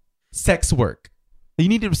now. Sex work. You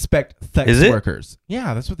need to respect sex Is it? workers.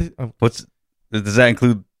 Yeah, that's what they. Does that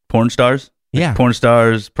include porn stars? Like Yeah. porn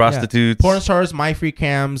stars, prostitutes. Porn stars,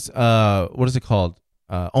 MyFreeCams. What is it called?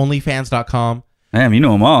 OnlyFans.com. Damn, you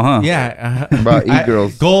know them all, huh? Yeah. About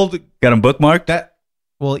e-girls. Gold. Got them bookmarked.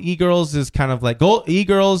 Well, e-girls is kind of like gold.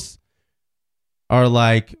 E-girls are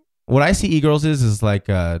like what I see. E-girls is like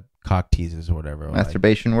cock teasers or whatever. Or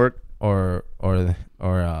Masturbation work. or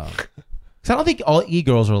because I don't think all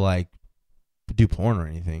e-girls are like do porn or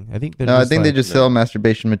anything. I think they're No, I just think they like- just sell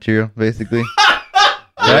masturbation material, basically.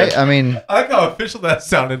 Right? I mean, I like how official that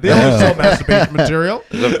sounded. They only sell masturbation material.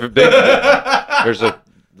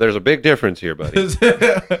 There's a big difference here, buddy.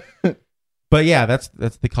 But yeah, that's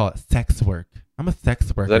they call it sex work. I'm a sex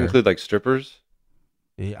worker. Does that include like strippers?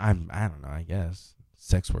 Yeah, I don't know. I guess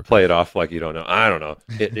sex work. Play it off like you don't know. I don't know.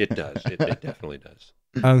 It does. It definitely does.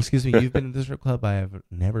 Excuse me. You've been to the strip club. I have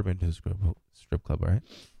never been to a strip club. Right?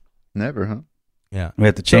 never, huh? Yeah. We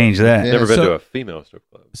have to change that. Yeah. Never been so- to a female strip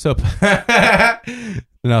club. So,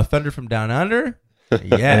 no, Thunder from Down Under.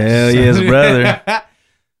 Yes, Hell yes, brother.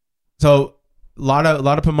 So, a lot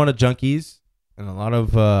of Pomona junkies and a lot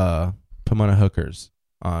of Pomona hookers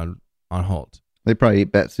on Holt. They probably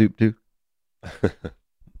eat bat soup too.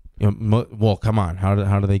 Well, come on.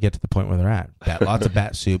 How do they get to the point where they're at? Lots of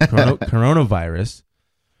bat soup, coronavirus.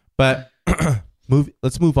 But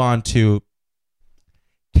let's move on to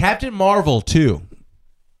Captain Marvel 2.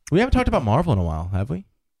 We haven't talked about Marvel in a while, have we?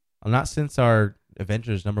 Not since our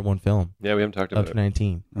Avengers #1 film Yeah, we haven't talked of about it.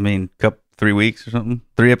 2019. I mean, 3 weeks or something.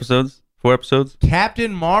 3 episodes, 4 episodes.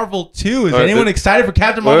 Captain Marvel 2. Is All right, anyone excited for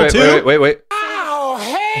Captain Marvel 2? Wait. Wait,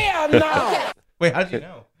 how did you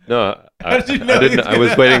know? No, How did you know I didn't. he's I was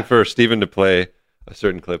gonna- waiting for Steven to play a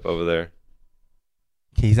certain clip over there.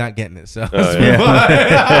 Okay, he's not getting it, so Oh, let's yeah.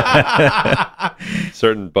 move on.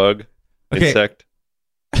 Certain bug, Okay. insect.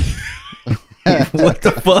 What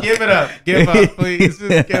the fuck? Give it up. Give up, please.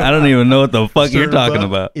 Just give I don't up. even know what the fuck you're Serve talking up.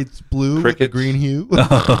 about. It's blue with a Crickets. green hue.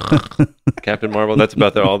 Captain Marvel. That's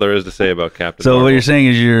about all there is to say about Captain So Marvel. what you're saying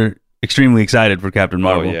is you're extremely excited for Captain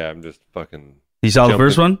Marvel. Oh yeah, I'm just fucking. You saw the Jumping.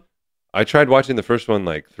 first one? I tried watching the first one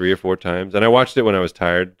like 3 or 4 times, and I watched it when I was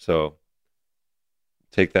tired. So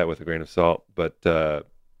take that with a grain of salt. But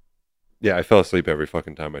yeah, I fell asleep every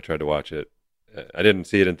fucking time I tried to watch it. I didn't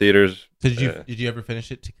see it in theaters. Did you ever finish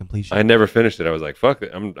it to completion? I never finished it. I was like, fuck it.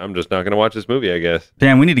 I'm just not gonna watch this movie, I guess.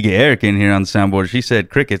 Damn, we need to get Erica in here on the soundboard. She said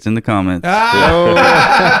crickets in the comments.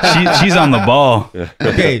 Ah! She's on the ball.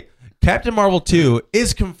 Okay, Captain Marvel 2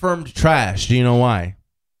 is confirmed trash. Do you know why?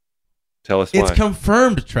 Tell us why. It's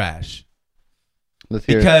confirmed trash. Let's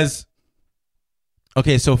hear it. Because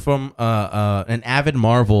okay, so from an avid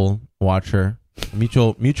Marvel watcher,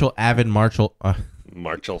 mutual avid Marshall,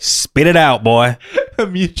 Marshall. Spit it out, boy. a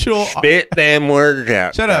mutual Spit them words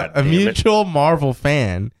out. shut up, a mutual Marvel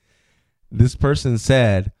fan. This person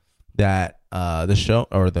said that the show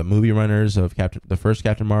or the movie runners of the first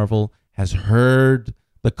Captain Marvel has heard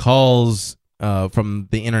the calls from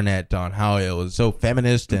the internet on how it was so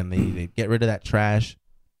feminist and they get rid of that trash.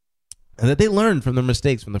 And that they learned from their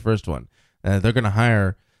mistakes from the first one. They're going to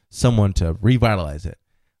hire someone to revitalize it.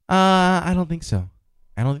 I don't think so.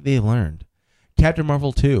 I don't think they learned. Captain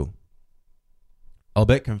Marvel 2.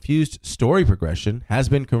 Albeit confused story progression has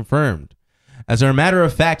been confirmed. As a matter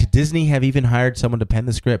of fact, Disney have even hired someone to pen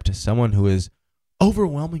the script, someone who is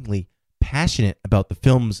overwhelmingly passionate about the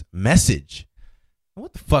film's message.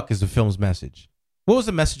 What the fuck is the film's message? What was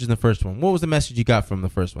the message in the first one? What was the message you got from the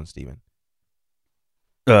first one, Steven?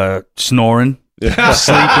 Snoring, Sleeping.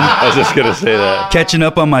 I was just gonna say that. catching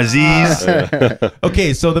up on my Z's.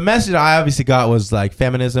 Okay, so the message I obviously got was like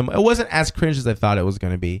feminism. It wasn't as cringe as I thought it was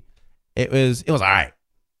going to be. It was all right,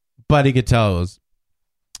 but you could tell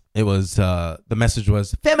it was the message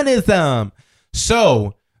was feminism.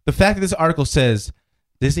 So the fact that this article says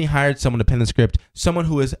Disney hired someone to pen the script, someone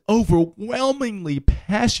who is overwhelmingly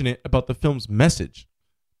passionate about the film's message,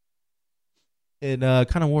 it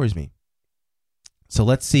kind of worries me. So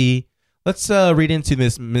let's see. Let's read into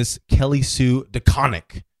this Miss Kelly Sue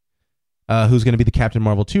DeConnick, who's going to be the Captain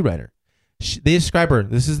Marvel 2 writer. They describe her.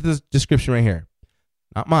 This is the description right here.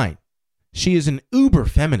 Not mine. She is an uber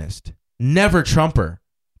feminist, never Trumper,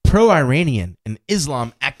 pro-Iranian, and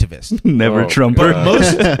Islam activist. Never Oh, Trumper.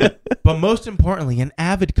 God. But most importantly, an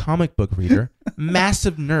avid comic book reader,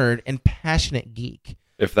 massive nerd, and passionate geek.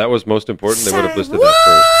 If that was most important, they would have listed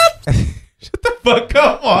that first. Shut the fuck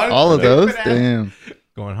up on All of those? Damn.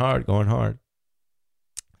 Going hard.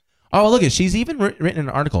 Oh, look at she's even written an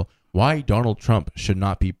article why Donald Trump should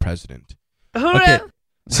not be president. Okay,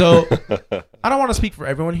 so I don't want to speak for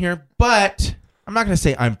everyone here, but I'm not going to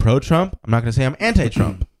say I'm pro-Trump. I'm not going to say I'm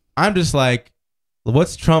anti-Trump. I'm just like,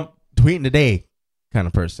 what's Trump tweeting today kind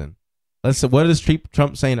of person. What is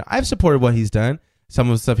Trump saying? I've supported what he's done, some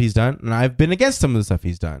of the stuff he's done, and I've been against some of the stuff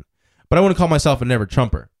he's done. But I wouldn't call myself a never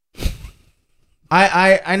Trumper.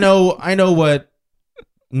 I know what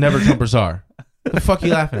never Trumpers are. What the fuck are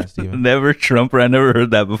you laughing at, Steven? Never Trumper. I never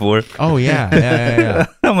heard that before. Oh yeah.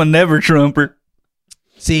 I'm a never Trumper.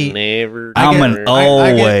 See, Never. I I'm get- an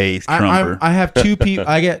always Trumper. I have two people.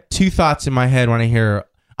 I get two thoughts in my head when I hear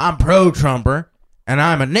I'm pro Trumper and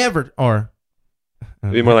I'm a never or.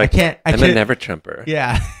 Be more like, I I'm can't. a never Trumper.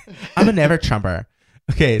 Yeah, I'm a never Trumper.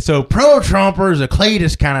 Okay, so pro Trumper is a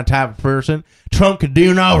Cletus kind of type of person. Trump could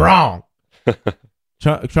do no wrong.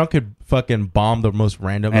 Trump could fucking bomb the most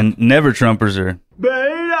random. And never Trumpers are.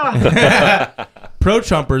 Pro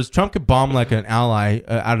Trumpers, Trump could bomb like an ally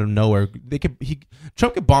out of nowhere.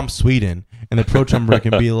 Trump could bomb Sweden, And the pro-Trumper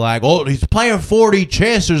can be like, "Oh, he's playing 40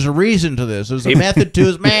 chess. There's a reason to this. There's a method to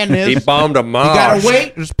his madness. He bombed a You mosque. gotta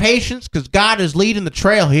wait. There's patience because God is leading the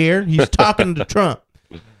trail here. He's talking to Trump."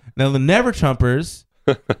 Now the never Trumpers,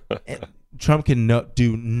 Trump can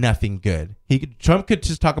do nothing good. Trump could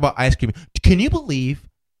just talk about ice cream. Can you believe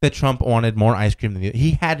that Trump wanted more ice cream than the other?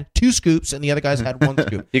 He had 2 scoops and the other guys had 1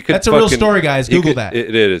 scoop. That's a real story, guys. Google that.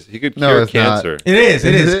 It is. He could No, cure it's not. cancer. It is.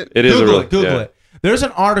 It is. it? It is a Google real- it. Google yeah. it. There's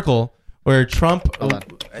an article where Trump Hold on.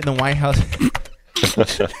 in the White House.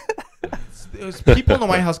 It was people in the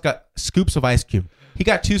White House got scoops of ice cream. He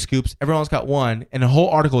got 2 scoops. Everyone else got 1, and the whole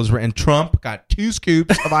article is written. Trump got 2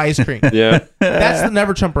 scoops of ice cream. Yeah. That's the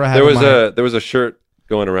never Trumper I have. There was a shirt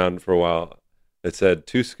going around for a while. It said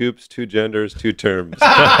 2 scoops, 2 genders, 2 terms.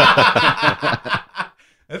 That's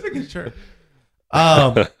a good shirt.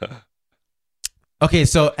 Okay,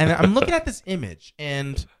 so and I'm looking at this image,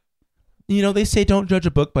 and they say don't judge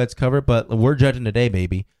a book by its cover, but we're judging today,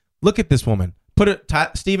 baby. Look at this woman. Put it,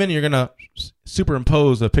 Steven, you're gonna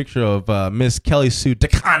superimpose a picture of Miss Kelly Sue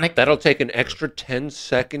DeConnick. That'll take an extra 10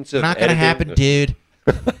 seconds of Not gonna editing. happen, dude.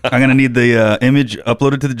 I'm gonna need the image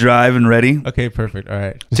uploaded to the drive and ready Okay, perfect. All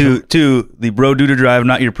right. to the Bro Duder drive,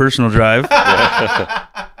 not your personal drive.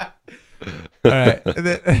 All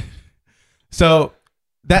right. So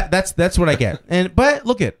that's what I get. But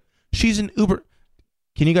look at, she's an uber.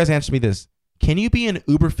 Can you guys answer me this? Can you be an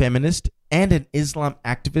uber feminist and an Islam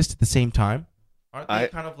activist at the same time? Aren't they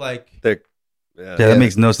kind of like Yeah. Yeah, that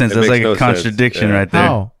makes no sense. It That's makes like no a contradiction sense. Yeah. right there.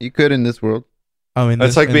 how? You could in this world. Oh, in That's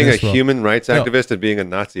this, like in being a this world. human rights No. activist and being a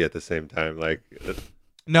Nazi at the same time. Like,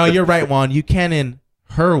 No, you're right, Juan. You can in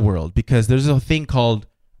her world because there's a thing called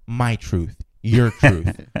my truth, your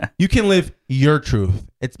truth. You can live your truth.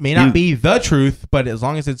 It may not be the truth, but as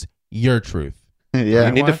long as it's your truth. Yeah.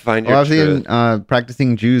 you need to find your Well, I've truth. seen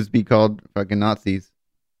practicing Jews be called fucking Nazis.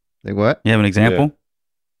 Like what? You have an example?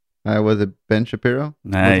 Was it Ben Shapiro?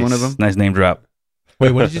 Nice. Was one of them? Nice name drop.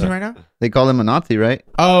 Wait, what did you say right now? They call him a Nazi, right?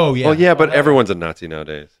 Oh, yeah. Well, yeah, but everyone's a Nazi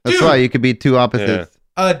nowadays. That's Dude. why you could be 2 opposites.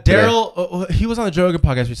 Daryl, he was on the Joe Rogan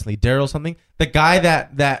podcast recently. Daryl something, the guy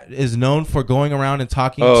that is known for going around and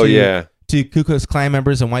talking Oh, yeah. to Ku Klux Klan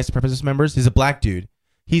members and white supremacist members. He's a black dude.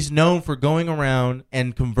 He's known for going around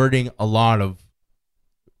and converting a lot of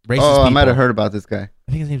racist people. I might have heard about this guy.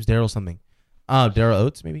 I think his name's Daryl something. Daryl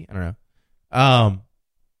Oates, maybe? I don't know.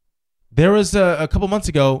 There was a couple months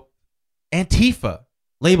ago, Antifa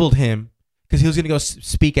labeled him because he was going to go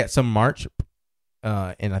speak at some march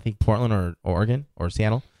in, I think, Portland or Oregon or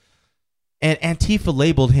Seattle. And Antifa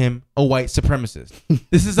labeled him a white supremacist.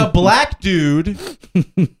 This is a black dude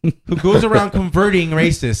who goes around converting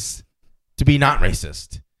racists to be not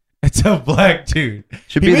racist. It's a black dude.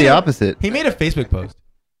 Should He be made the a- opposite. He made a Facebook post.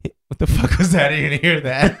 What the fuck was that? I didn't hear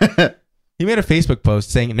that. He made a Facebook post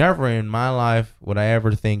saying, "Never in my life would I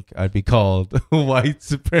ever think I'd be called a white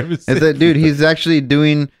supremacist." It's that dude. He's actually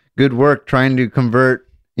doing good work trying to convert.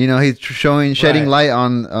 He's shedding Right. light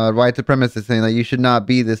on white supremacists, saying that you should not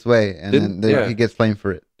be this way, and Didn't- then yeah. he gets blamed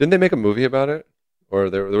for it. Didn't they make a movie about it? Or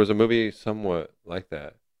there was a movie somewhat like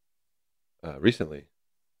that recently.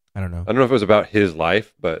 I don't know. I don't know if it was about his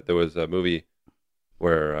life, but there was a movie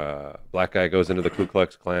where a black guy goes into the Ku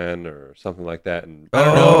Klux Klan or something like that. And I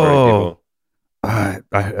don't know. converting people.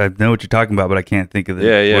 I know what you're talking about, but I can't think of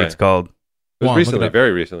Yeah, yeah. what it's called. It was Juan, look it recently, up.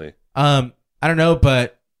 very recently. I don't know,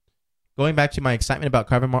 but going back to my excitement about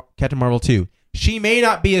Captain Marvel 2, she may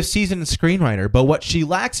not be a seasoned screenwriter, but what she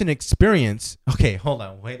lacks in experience. Okay, hold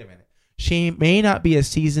on, wait a minute. She may not be a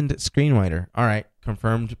seasoned screenwriter. All right,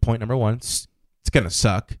 confirmed. Point number 1. It's gonna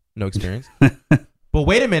suck. No experience. But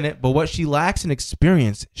wait a minute. But what she lacks in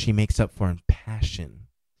experience, she makes up for in passion.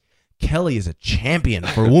 Kelly is a champion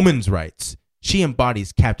for women's rights. She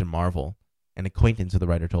embodies Captain Marvel. An acquaintance of the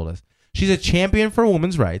writer told us. She's a champion for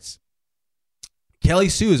women's rights. Kelly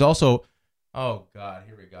Sue is also... Oh, God.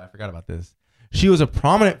 Here we go. I forgot about this. She was a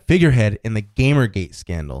prominent figurehead in the Gamergate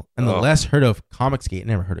scandal and the Oh. less heard of Comicsgate.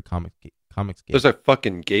 Never heard of Comicsgate. There's a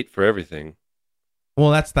fucking gate for everything.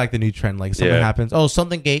 Well, that's like the new trend. Like something Yeah. happens. Oh,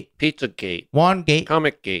 something gate. Pizza gate. Juan gate.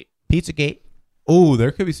 Comic gate. Pizza gate. Oh,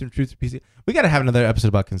 there could be some truth to Pizza. We got to have another episode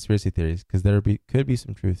about conspiracy theories because could be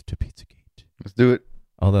some truth to Pizzagate. Let's do it.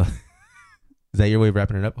 Although, is that your way of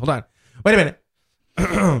wrapping it up? Hold on. Wait a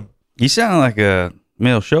minute. You sound like a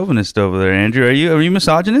male chauvinist over there, Andrew. Are you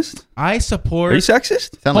misogynist? I support. Are you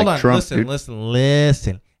sexist? Sound Hold like on. Trump, listen, dude.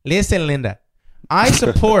 listen, Linda. I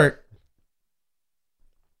support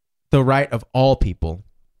the right of all people,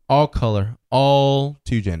 all color, all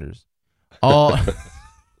 2 genders, all.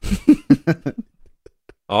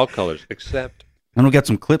 All colors except. And we got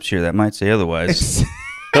some clips here that might say otherwise.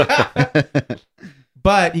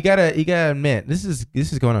 But you gotta admit, this is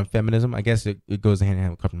going on feminism. I guess it goes hand in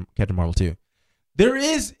hand with Captain Marvel too.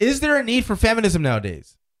 Is there a need for feminism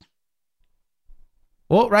nowadays?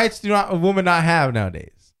 What rights do a woman not have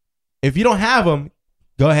nowadays? If you don't have them,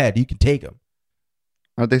 go ahead. You can take them.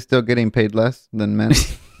 Are they still getting paid less than men?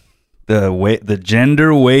 The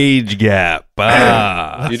gender wage gap.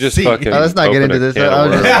 Ah. You just see. fucking. Let's not get open into a this. can of I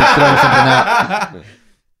was worms. just throwing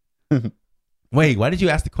something out. Wait, why did you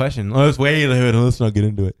ask the question? Let's wait. Let's not get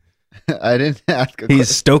into it. I didn't ask a He's question.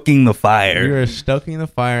 stoking the fire. You're stoking the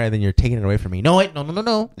fire and then you're taking it away from me. No, wait, no.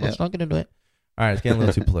 Yeah. Let's not get into it. All right, it's getting a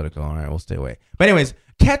little too political. All right, we'll stay away. But anyways,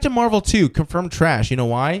 Captain Marvel 2 confirmed trash. You know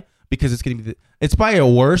why? Because it's gonna be it's probably a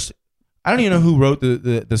worse. I don't even know who wrote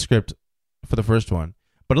the script for the first one,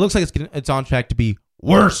 but it looks like it's on track to be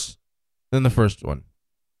worse than the first one,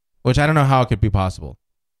 which I don't know how it could be possible.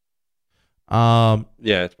 Yeah,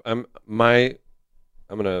 I'm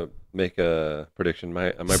gonna make a prediction.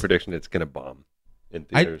 My prediction, it's gonna bomb in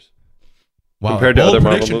theaters. Wow, Compared to bold other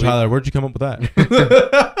Marvel prediction, movies? Tyler. Where'd you come up with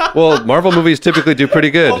that? Well, Marvel movies typically do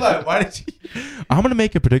pretty good. Hold on. Why did you? I'm gonna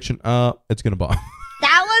make a prediction. It's gonna bomb.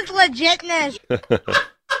 That was legitness.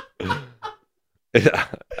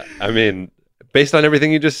 I mean, based on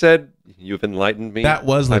everything you just said, you've enlightened me. That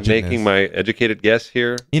was I'm legitness. making my educated guess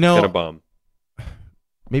here. You know- it's gonna bomb.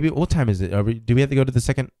 Maybe what time is it? Do we have to go to the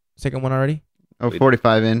second one already? Oh,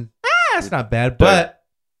 45 in. That's not bad. But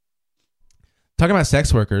talking about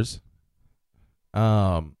sex workers,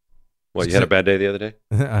 What, you had a bad day the other day?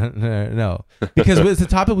 no, because it's a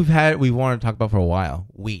topic we wanted to talk about for a while.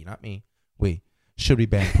 We, not me. Should we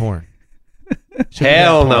ban porn? Should we ban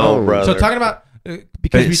Hell porn? no, brother. So talking about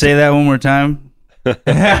because we Say that one more time.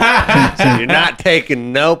 You're not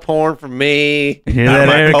taking no porn from me. You hear Not that,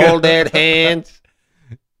 my Erica? cold dead hands.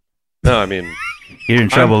 No, I mean, You're in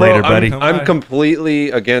trouble later, buddy. I'm completely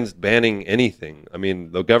against banning anything. I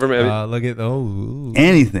mean, the government. look at ooh.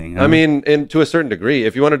 Anything. I mean, to a certain degree,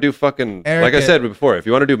 if you want to do fucking, like I Erica- said before, if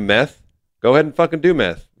you want to do meth, go ahead and fucking do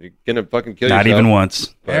meth. You're gonna fucking kill not yourself. even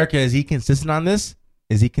once. But- Erica, is he consistent on this?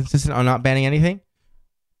 Is he consistent on not banning anything?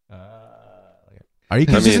 Are you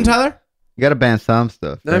consistent, Tyler? You got to ban some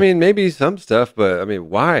stuff. I mean, maybe some stuff, but I mean,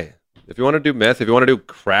 why? If you want to do meth, if you want to do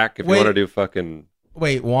crack, if Wait. you want to do fucking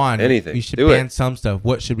Wait, Juan. Anything. We should Do ban it. some stuff.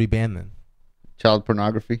 What should we ban then? Child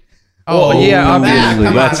pornography. Oh, yeah, obviously. Come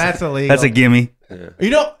on, That's- that's illegal. That's a gimme. You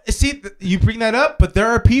know, see, you bring that up, but there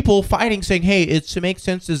are people fighting, saying, "Hey, it makes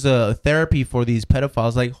sense as a therapy for these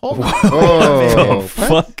pedophiles." Like, hold on, Oh,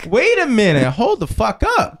 Fuck. wait a minute, hold the fuck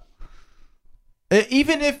up.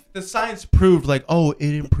 Even if the science proved, like, oh,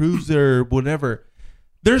 it improves their whatever,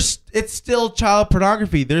 it's still child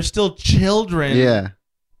pornography. There's still children, yeah.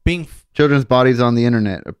 being Children's bodies on the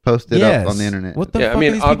internet are posted up on the internet. What the Yeah, I fuck mean,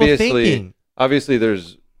 are these people obviously- thinking? obviously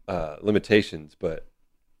there's limitations, but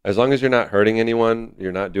as long as you're not hurting anyone,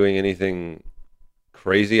 you're not doing anything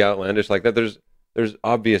crazy, outlandish like that. There's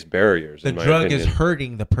obvious barriers. The in my drug opinion. is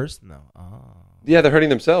hurting the person, though. Oh. Yeah, they're hurting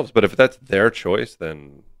themselves. But if that's their choice,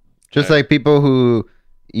 then Just like people who,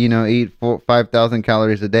 eat 5,000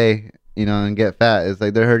 calories a day, and get fat. It's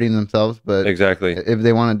like they're hurting themselves, but exactly. if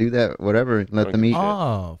they want to do that, whatever, let them eat.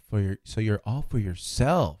 Oh, so you're all for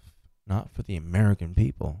yourself, not for the American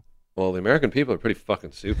people. Well, the American people are pretty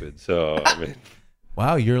fucking stupid. So I mean,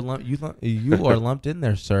 Wow, you are lumped in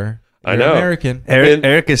there, sir. I You're know. American.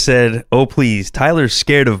 Erica said, "Oh please, Tyler's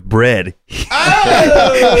scared of bread. He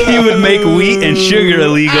would make wheat and sugar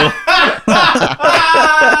illegal."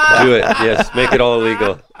 do it. Yes, make it all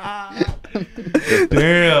illegal.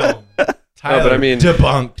 Damn. Tyler, but I mean,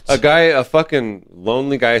 debunked. A fucking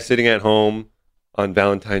lonely guy sitting at home on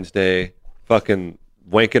Valentine's Day, fucking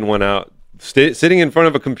wanking one out, sitting in front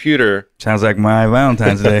of a computer. Sounds like my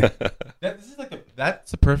Valentine's Day.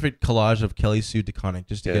 That's a perfect collage of Kelly Sue DeConnick.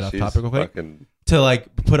 Just to Yeah, get off she's topic real quick, fucking- to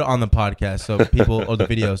like put it on the podcast so people or the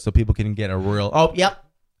video so people can get a real. Oh, yep,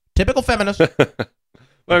 typical feminist.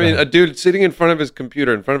 I mean, a dude sitting in front of his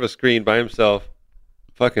computer, in front of a screen by himself,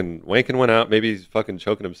 fucking wanking one out. Maybe he's fucking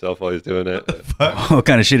choking himself while he's doing it. What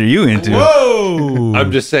kind of shit are you into? Whoa!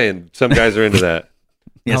 I'm just saying, some guys are into that.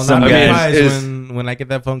 Yeah, I'll some not be guys. surprised when I get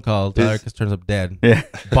that phone call. Tyler just turns up dead. Yeah.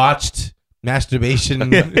 Botched masturbation.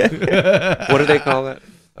 What do they call that?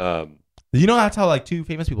 You know that's how like two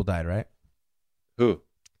famous people died, right? Who?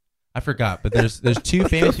 I forgot, but there's two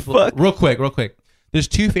famous people. fuck? Real quick. There's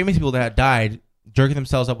two famous people that died jerking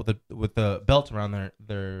themselves up with a belt around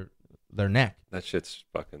their neck. That shit's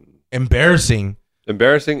fucking Embarrassing.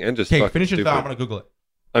 embarrassing and just Okay, fucking finish your stupid. thought. I'm gonna Google it.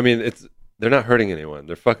 I mean, they're not hurting anyone.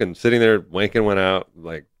 They're fucking sitting there wanking one out.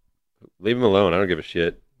 Like, leave them alone. I don't give a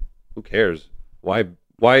shit. Who cares? Why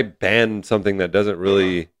ban something that doesn't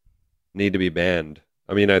really need to be banned?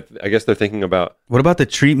 I mean, I guess they're thinking about. What about the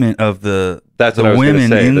treatment of the That's the what I was going to women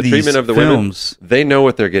say. in The these treatment of the films? women, they know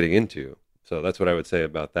what they're getting into. So that's what I would say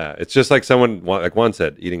about that. It's just like someone, like Juan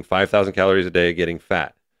said, eating 5,000 calories a day, getting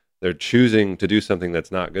fat. They're choosing to do something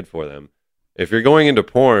that's not good for them. If you're going into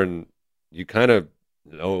porn, you kind of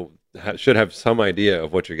should have some idea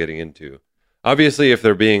of what you're getting into. Obviously, if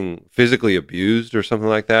they're being physically abused or something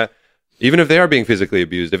like that, even if they are being physically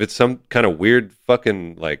abused, if it's some kind of weird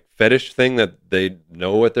fucking like fetish thing that they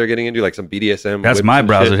know what they're getting into, like some BDSM. That's whips my and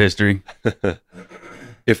browser shit, history.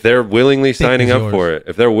 if they're willingly signing is up yours. for it,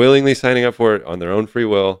 if they're willingly signing up for it on their own free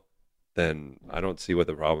will, then I don't see what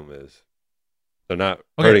the problem is. They're not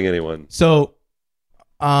hurting anyone. So,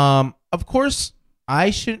 of course,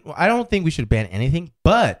 I don't think we should ban anything,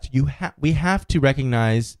 but we have to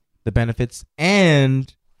recognize the benefits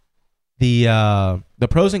and the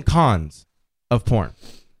pros and cons of porn.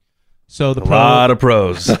 So the A lot of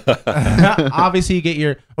pros. obviously you get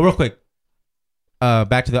your real quick.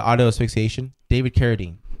 Back to the auto asphyxiation. David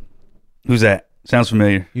Carradine. Who's that? Sounds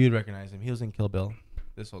familiar. You'd recognize him. He was in Kill Bill.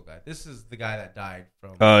 This whole guy. This is the guy that died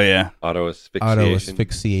from Oh yeah, Auto asphyxiation. auto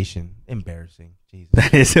asphyxiation. Embarrassing. Jesus.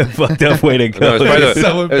 that is a fucked up way to No, go. it was So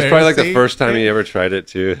probably like the embarrassing. first time he ever tried it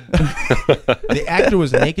too. The actor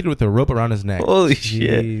was naked with a rope around his neck. Holy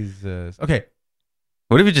shit. Jesus. Okay.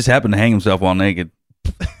 What if he just happened to hang himself while naked?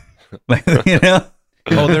 Like, you know?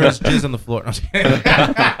 Oh, there was jizz on the floor. No, I'm just kidding.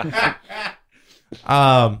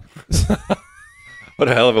 What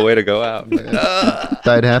a hell of a way to go out.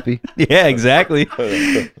 Died happy. Yeah, exactly.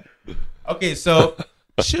 Okay, so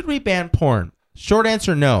should we ban porn? Short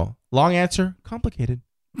answer, no. Long answer, complicated.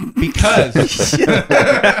 Because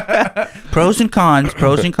Pros and cons.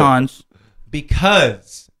 Pros and cons.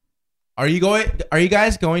 because are you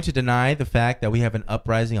guys going to deny the fact that we have an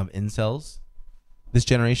uprising of incels this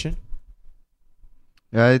generation?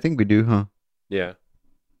 Yeah, I think we do, huh? Yeah.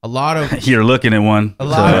 A lot of You're looking at one. a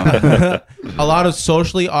lot a lot of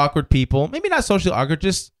socially awkward people. Maybe not socially awkward,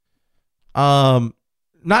 just not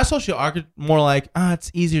socially awkward, more like it's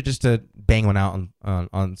easier just to bang one out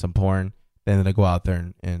on some porn than to go out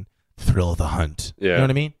there and thrill the hunt. Yeah. You know what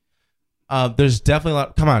I mean? There's definitely a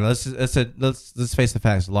lot. Come on, let's face the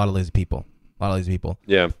facts. A lot of lazy people.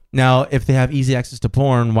 Yeah. Now, if they have easy access to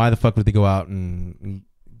porn, why the fuck would they go out and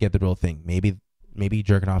get the real thing? Maybe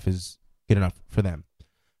jerking off is good enough for them.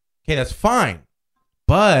 Okay, that's fine.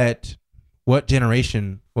 But what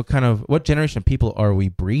generation of people are we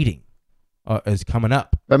breeding? Is coming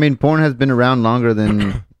up. I mean, porn has been around longer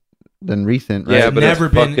than recent, right? Yeah, It's but never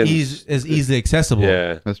it's been fucking- as easily accessible.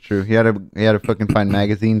 Yeah. That's true. He had to fucking find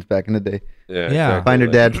magazines back in the day. Yeah. Yeah. exactly. Find her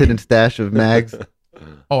dad's hidden stash of mags.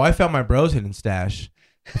 Oh, I found my bro's hidden stash.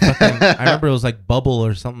 I remember it was like Bubble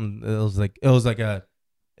or something. It was like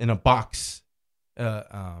in a box. They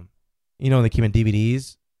came in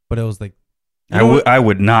DVDs, but it was like I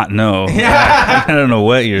would not know. Yeah. I don't know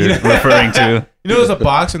what you're referring to. there's a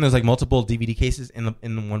box and there's like multiple DVD cases in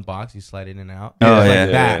the one box. You slide in and out. Oh, It was yeah.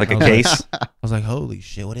 like that. Like I a was case. I was like, holy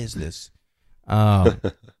shit, what is this?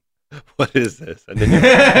 What is this? And then you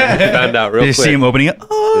found out real You quick. see him opening it.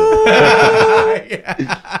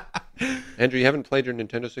 Yeah. Andrew, you haven't played your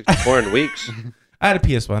Nintendo 64 in weeks. I had a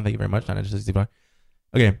PS1. Thank you very much. Not a 65.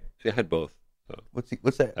 Okay, See, I had both. So What's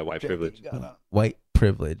that? that white privilege. white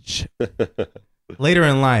privilege. Later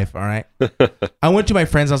in life, all right. I went to my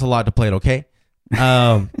friend's house a lot to play it. Okay.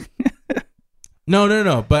 No.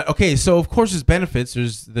 But okay, so of course there's benefits.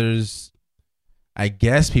 There's, I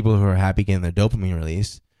guess, people who are happy getting their dopamine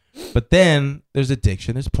release, but then there's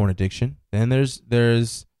addiction. There's porn addiction. Then there's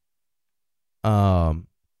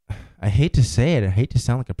I hate to say it. I hate to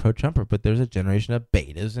sound like a pro-Trumper, but there's a generation of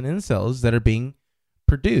betas and incels that are being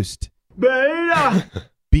produced. Beta!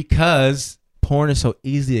 Because porn is so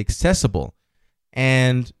easily accessible.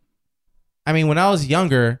 And, I mean, when I was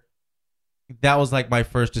younger, that was like my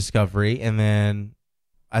first discovery. And then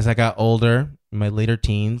as I got older, in my later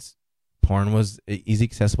teens, porn was easy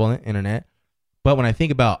accessible on the internet. But when I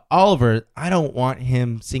think about Oliver, I don't want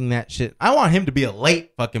him seeing that shit. I want him to be a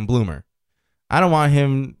late fucking bloomer. I don't want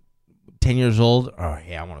him 10 years old. Oh,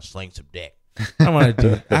 yeah, I want to sling some dick. I don't want to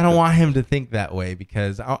do. I don't want him to think that way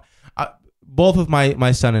because both of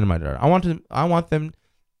my son and my daughter, I want them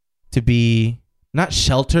to be not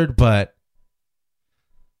sheltered, but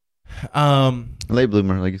Late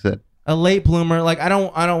bloomer, like you said. a late bloomer. Like I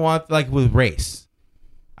don't want, like with race,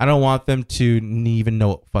 I don't want them to even know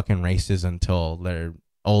what fucking race is until they're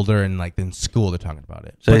older and like in school they're talking about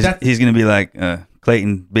it. So But he's going to be like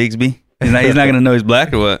Clayton Bigsby. He's not going to know he's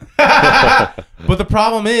black or what? But the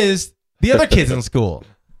problem is the other kids in school.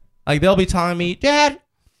 Like they'll be telling me, Dad,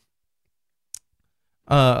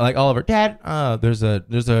 like Oliver, Dad, there's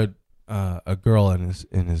a girl in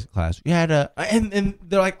his class. You had and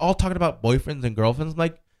they're like all talking about boyfriends and girlfriends. I'm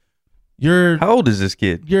like, How old is this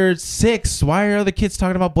kid? you're 6. Why are other kids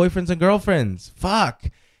talking about boyfriends and girlfriends? Fuck.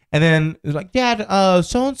 And then it's like, Dad,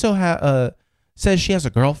 so and so says she has a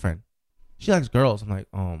girlfriend. She likes girls. I'm like,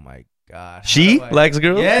 oh my gosh. She How do I- likes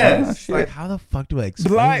girls? Yes. Oh, shit. Like, how the fuck do I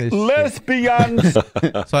explain this shit? lesbians.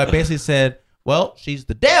 So I basically said, well, she's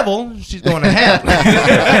the devil. She's going to hell.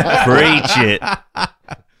 Preach it.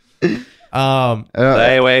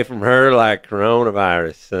 Stay away from her like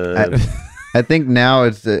coronavirus, son. I think now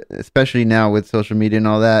it's especially now with social media and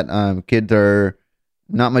all that, kids are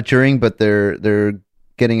not maturing, but they're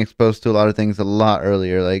getting exposed to a lot of things a lot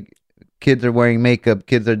earlier. Like kids are wearing makeup,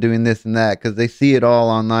 kids are doing this and that because they see it all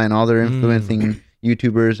online. All they're influencing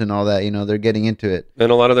YouTubers and all that. They're getting into it.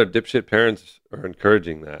 And a lot of their dipshit parents are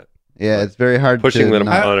encouraging that, Yeah, it's very hard pushing to them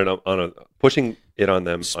not- pushing it on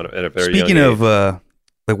them at a very Speaking young of age.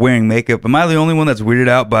 like wearing makeup, am I the only one that's weirded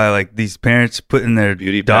out by like these parents putting their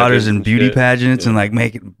Beauty daughters pageants in and beauty shit? pageants and Yeah.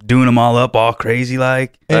 like doing them all up all crazy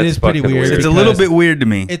like? It That's is pretty fucking weird. weird. It's a little because bit weird to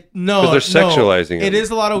me. No, 'Cause they're sexualizing It it.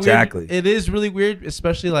 is a lot of weird. Exactly. It is really weird,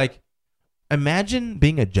 especially like, imagine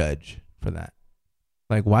being a judge for that.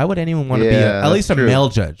 Like, why would anyone want to be Yeah, at least a that's true. male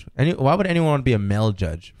judge? Why would anyone want to be a male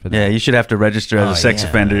judge for that? Yeah, you should have to register as a sex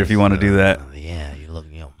offender if you want to do that. Yeah,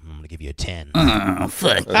 I'm gonna give you a 10. Oh,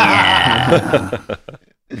 fuck yeah.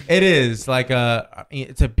 It is like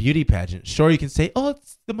it's a beauty pageant. Sure, you can say, "Oh,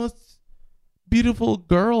 it's the most beautiful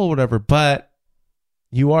girl," or whatever, but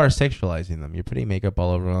you are sexualizing them. You're putting makeup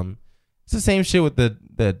all over them. It's the same shit with the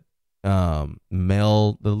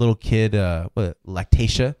male, the little kid,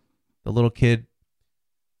 Lactatia, the little kid.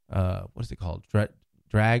 What's it called?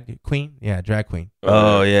 Drag queen? Yeah, drag queen.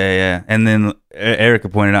 Oh yeah. And then Erica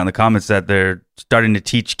pointed out in the comments that they're starting to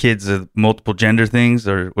teach kids multiple gender things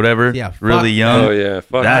or whatever. Yeah, fuck really young. Oh yeah,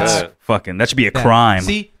 fuck That's that. fucking. That should be a Yeah. crime.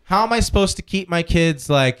 See, how am I supposed to keep my kids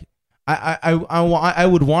like? I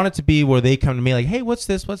would want it to be where they come to me like, hey, what's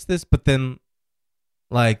this? What's this? But then,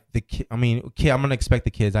 like I'm gonna expect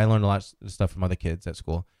the kids. I learned a lot of stuff from other kids at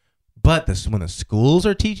school, but when the schools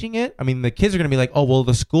are teaching it, I mean, the kids are gonna be like, oh, well,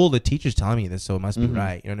 the teacher's telling me this, so it must be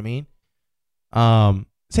right. You know what I mean?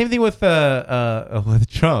 Same thing with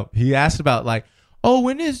Trump. He asked about like, oh,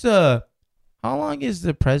 how long is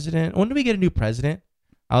the president? When do we get a new president?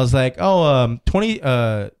 I was like,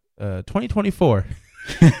 2024.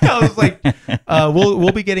 I was like,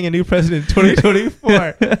 we'll be getting a new president in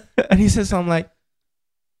 2024. And he says something like,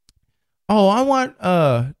 oh, I want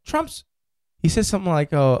Trump's. He says something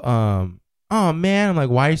like, oh man. I'm like,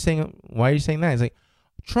 why are you saying that? He's like,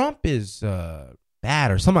 Trump is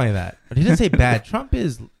bad or something like that. But he didn't say bad. Trump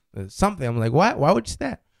is something. I'm like, why would you say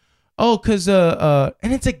that? Oh, because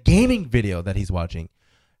and it's a gaming video that he's watching.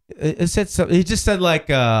 It said something. He just said like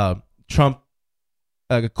Trump,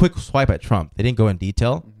 a quick swipe at Trump. They didn't go in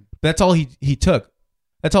detail. That's all he took.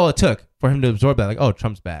 That's all it took for him to absorb that. Like, oh,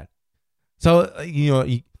 Trump's bad. So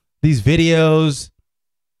these videos,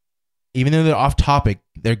 even though they're off topic,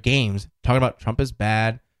 they're games talking about Trump is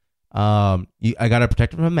bad. I gotta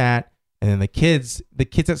protect him from that. And then the kids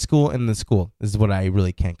at school and the school. This is what I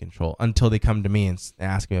really can't control until they come to me and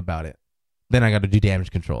ask me about it. Then I got to do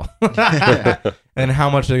damage control. And how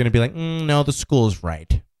much they're going to be like, no, the school is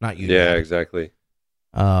right, not you. Yeah, Dad." exactly.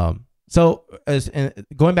 So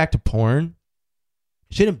going back to porn,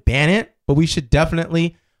 shouldn't ban it, but we should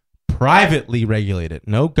definitely privately regulate it.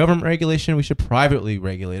 No government regulation. We should privately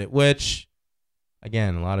regulate it, which,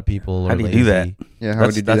 again, a lot of people How are do you lazy. do that? Yeah, how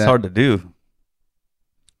would you do That's that? hard to do.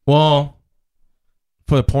 Well,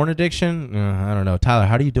 for the porn addiction, I don't know. Tyler,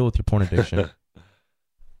 how do you deal with your porn addiction?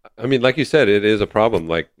 I mean, like you said, it is a problem.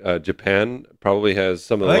 Like Japan probably has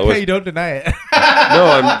some of I the like how lowest. you don't deny it. No,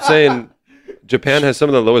 I'm saying Japan has some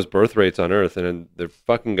of the lowest birth rates on Earth, and they're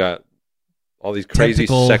fucking got all these crazy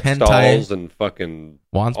Tentacle, sex hentai. dolls and fucking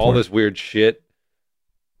Wands all porn. this weird shit,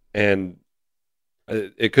 and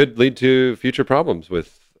it could lead to future problems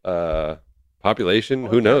with population.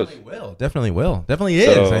 Who knows? Definitely will. Definitely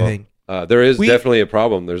is, So, I think. There is We- definitely a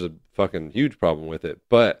problem. There's a fucking huge problem with it,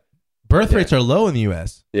 but Birth yeah. rates are low in the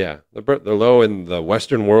U.S. yeah, they're low in the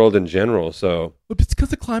Western world in general. So It's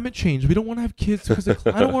because of climate change. We don't want to have kids because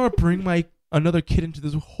I don't want to bring another kid into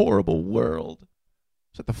this horrible world.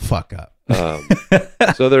 Shut the fuck up.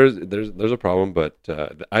 so there's a problem, but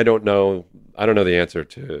I don't know the answer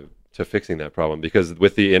to fixing that problem, because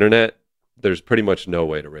with the internet, there's pretty much no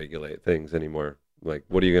way to regulate things anymore. Like,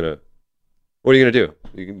 what are you gonna do?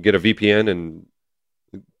 You can get a VPN and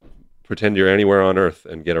pretend you're anywhere on Earth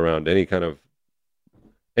and get around any kind of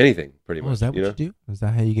anything pretty Oh, much. is that what you do? Is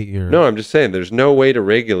that how you get your? No, I'm just saying there's no way to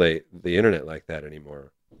regulate the internet like that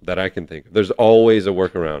anymore that I can think of. There's always a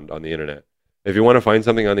workaround on the internet. If you want to find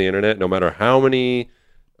something on the internet, no matter how many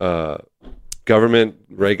government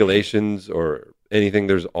regulations or anything,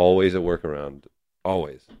 there's always a workaround.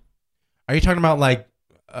 Always. Are you talking about like?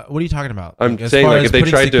 What are you talking about? I'm Like, as saying far like as if they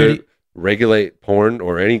putting tried security- to regulate porn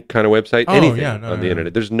or any kind of website, Oh, anything yeah, no, on the no.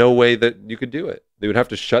 internet, there's no way that you could do it. They would have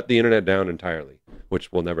to shut the internet down entirely,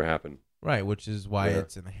 which will never happen. Right, which is why Yeah.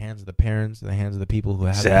 it's in the hands of the parents, in the hands of the people who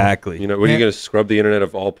have Exactly. You know, what are Yeah. you going to scrub the internet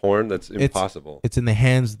of all porn? That's It's- impossible. It's in the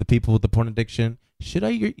hands of the people with the porn addiction. Should I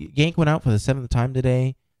yank one out for the 7th time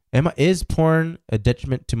today? Is porn a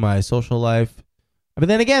detriment to my social life? But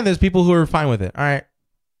then again, there's people who are fine with it. All right,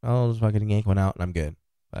 I'll just fucking yank one out and I'm good.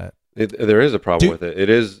 But There is a problem Do- with it. It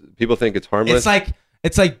is, people think it's harmless.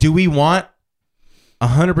 it's like, do we want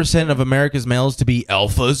 100% of America's males to be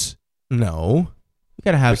alphas? No, we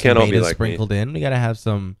gotta have We some can't all be betas like me. sprinkled in. We gotta have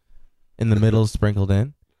some in the middle sprinkled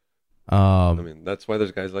in. I mean, that's why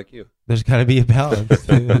there's guys like you. There's got to be a balance.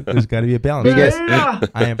 There's got to be a balance. You guys-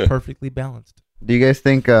 I am perfectly balanced. Do you guys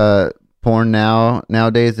think porn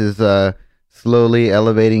nowadays is slowly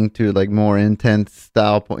elevating to like more intense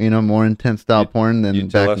style, more intense style porn than you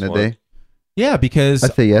tell back in us the one. day? Yeah, because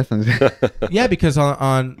I'd say yes. because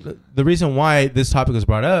on the reason why this topic was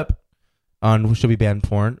brought up on Should We Ban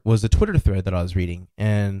Porn was the Twitter thread that I was reading,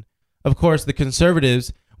 and of course the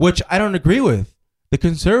conservatives, which I don't agree with, the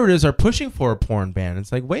conservatives are pushing for a porn ban.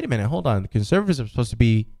 It's like, wait a minute, hold on. The conservatives are supposed to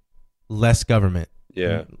be less government.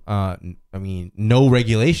 Yeah. I mean, no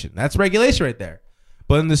regulation. That's regulation right there.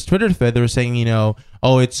 But in this Twitter thread, they were saying,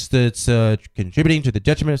 it's contributing to the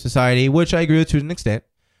detriment of society, which I agree with to an extent.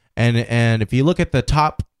 And if you look at the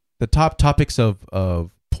top topics of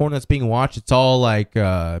porn that's being watched, it's all like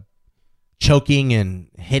choking and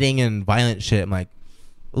hitting and violent shit. I'm like,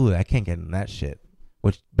 ooh, I can't get in that shit.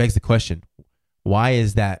 Which begs the question, why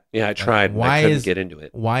is that? Yeah, I tried. Why I couldn't is- get into it.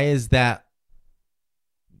 Why is that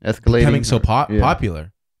Escalating. becoming so Yeah.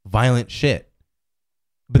 popular? Violent shit.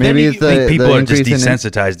 But Maybe then it's you- the- I think people are just increase in it-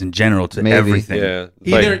 desensitized in general to Maybe. everything. Yeah.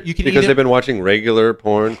 Either you can because either- they've been watching regular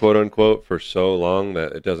porn, quote unquote, for so long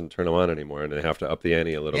that it doesn't turn them on anymore, and they have to up the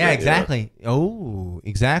ante a little bit. yeah, you know? exactly. Oh,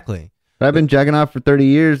 exactly. But I've been jacking off for 30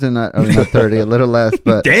 years, and not 30, a little less,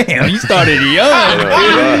 but Damn, you started I young.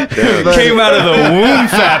 know, dude. damn. Came out of the womb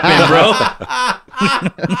fapping, bro.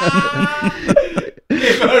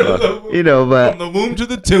 but From the womb to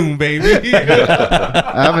the tomb, baby.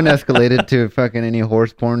 I haven't escalated to fucking any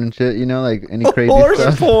horse porn and shit. Like any crazy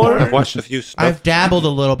stuff. I've watched a few snuff, I've dabbled a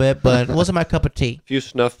little bit, but it wasn't my cup of tea. few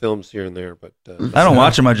snuff films here and there, but I don't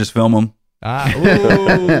watch them. I just film them.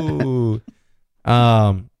 Ooh.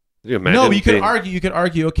 you imagine No, you could being- argue. You could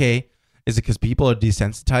argue. Okay, is it because people are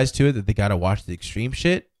desensitized to it that they got to watch the extreme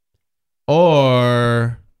shit,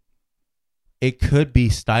 or it could be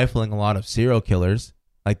stifling a lot of serial killers.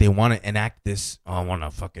 Like they want to enact this. Oh, I want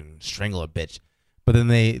to fucking strangle a bitch, but then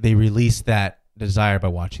they release that desire by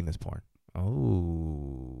watching this porn.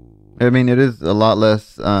 Oh, I mean, it is a lot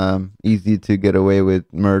less easy to get away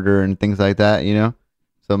with murder and things like that.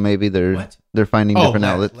 So maybe they're What? they're finding different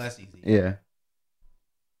outlets. less easy. Yeah.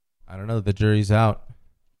 I don't know. The jury's out.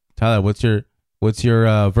 Tyler, what's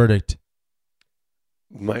your verdict?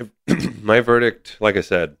 My my verdict, like I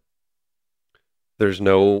said, there's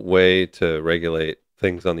no way to regulate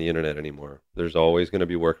things on the internet anymore. There's always going to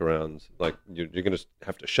be workarounds. Like you're going to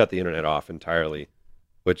have to shut the internet off entirely,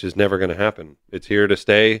 which is never going to happen. It's here to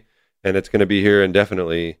stay, and it's going to be here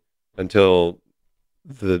indefinitely until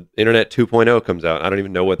the internet 2.0 comes out. I don't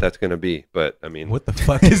even know what that's going to be, but I mean, What the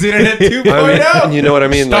fuck is Internet 2.0? I mean, you know what I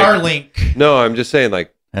mean? Like, Starlink. no, I'm just saying,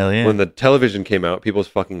 like, Hell yeah. when the television came out, people's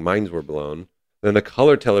fucking minds were blown. Then the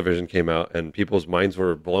color television came out, and people's minds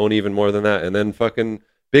were blown even more than that. And then fucking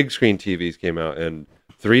big screen TVs came out, and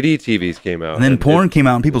 3D TVs came out. And then porn came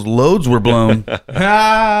out and people's loads were blown.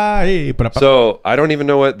 So I don't even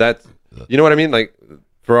know what that's. You know what I mean? Like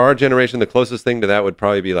for our generation, the closest thing to that would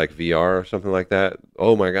probably be like VR or something like that.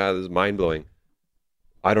 Oh my god, this is mind blowing.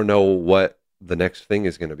 I don't know what the next thing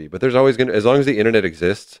is going to be, but there's always going to, as long as the internet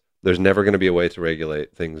exists, there's never going to be a way to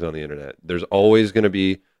regulate things on the internet. There's always going to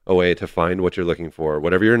be a way to find what you're looking for,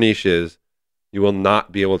 whatever your niche is. You will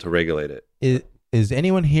not be able to regulate it. Is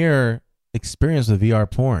anyone here experienced with VR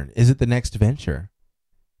porn? Is it the next venture?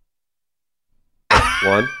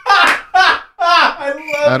 One,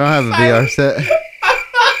 I don't have a VR set.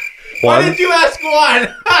 Why one. did you ask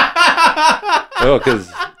one? Oh,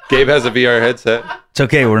 because Gabe has a VR headset. It's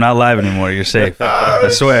okay. We're not live anymore. You're safe. I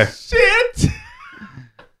swear. Shit.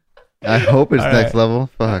 I hope it's All next right. level.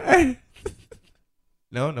 Fuck.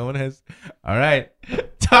 No one has. All right.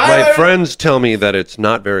 Tyler, My friends tell me that it's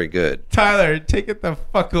not very good. Tyler, take it the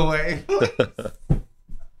fuck away. That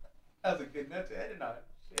was a good note to edit on.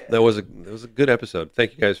 Shit. That was a good episode.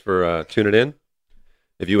 Thank you guys for tuning in.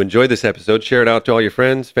 If you enjoyed this episode, share it out to all your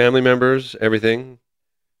friends, family members, everything.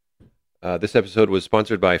 This episode was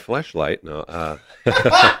sponsored by Fleshlight. No,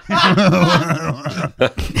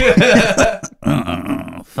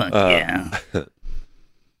 Fuck yeah.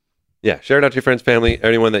 yeah, share it out to your friends, family,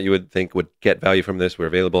 anyone that you would think would get value from this. We're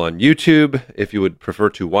available on YouTube. If you would prefer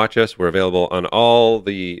to watch us, we're available on all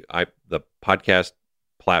the podcast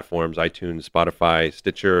platforms, iTunes, Spotify,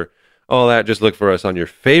 Stitcher, all that. Just look for us on your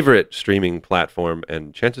favorite streaming platform,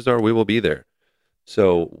 and chances are we will be there.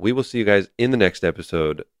 So we will see you guys in the next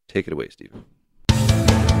episode. Take it away, Stephen.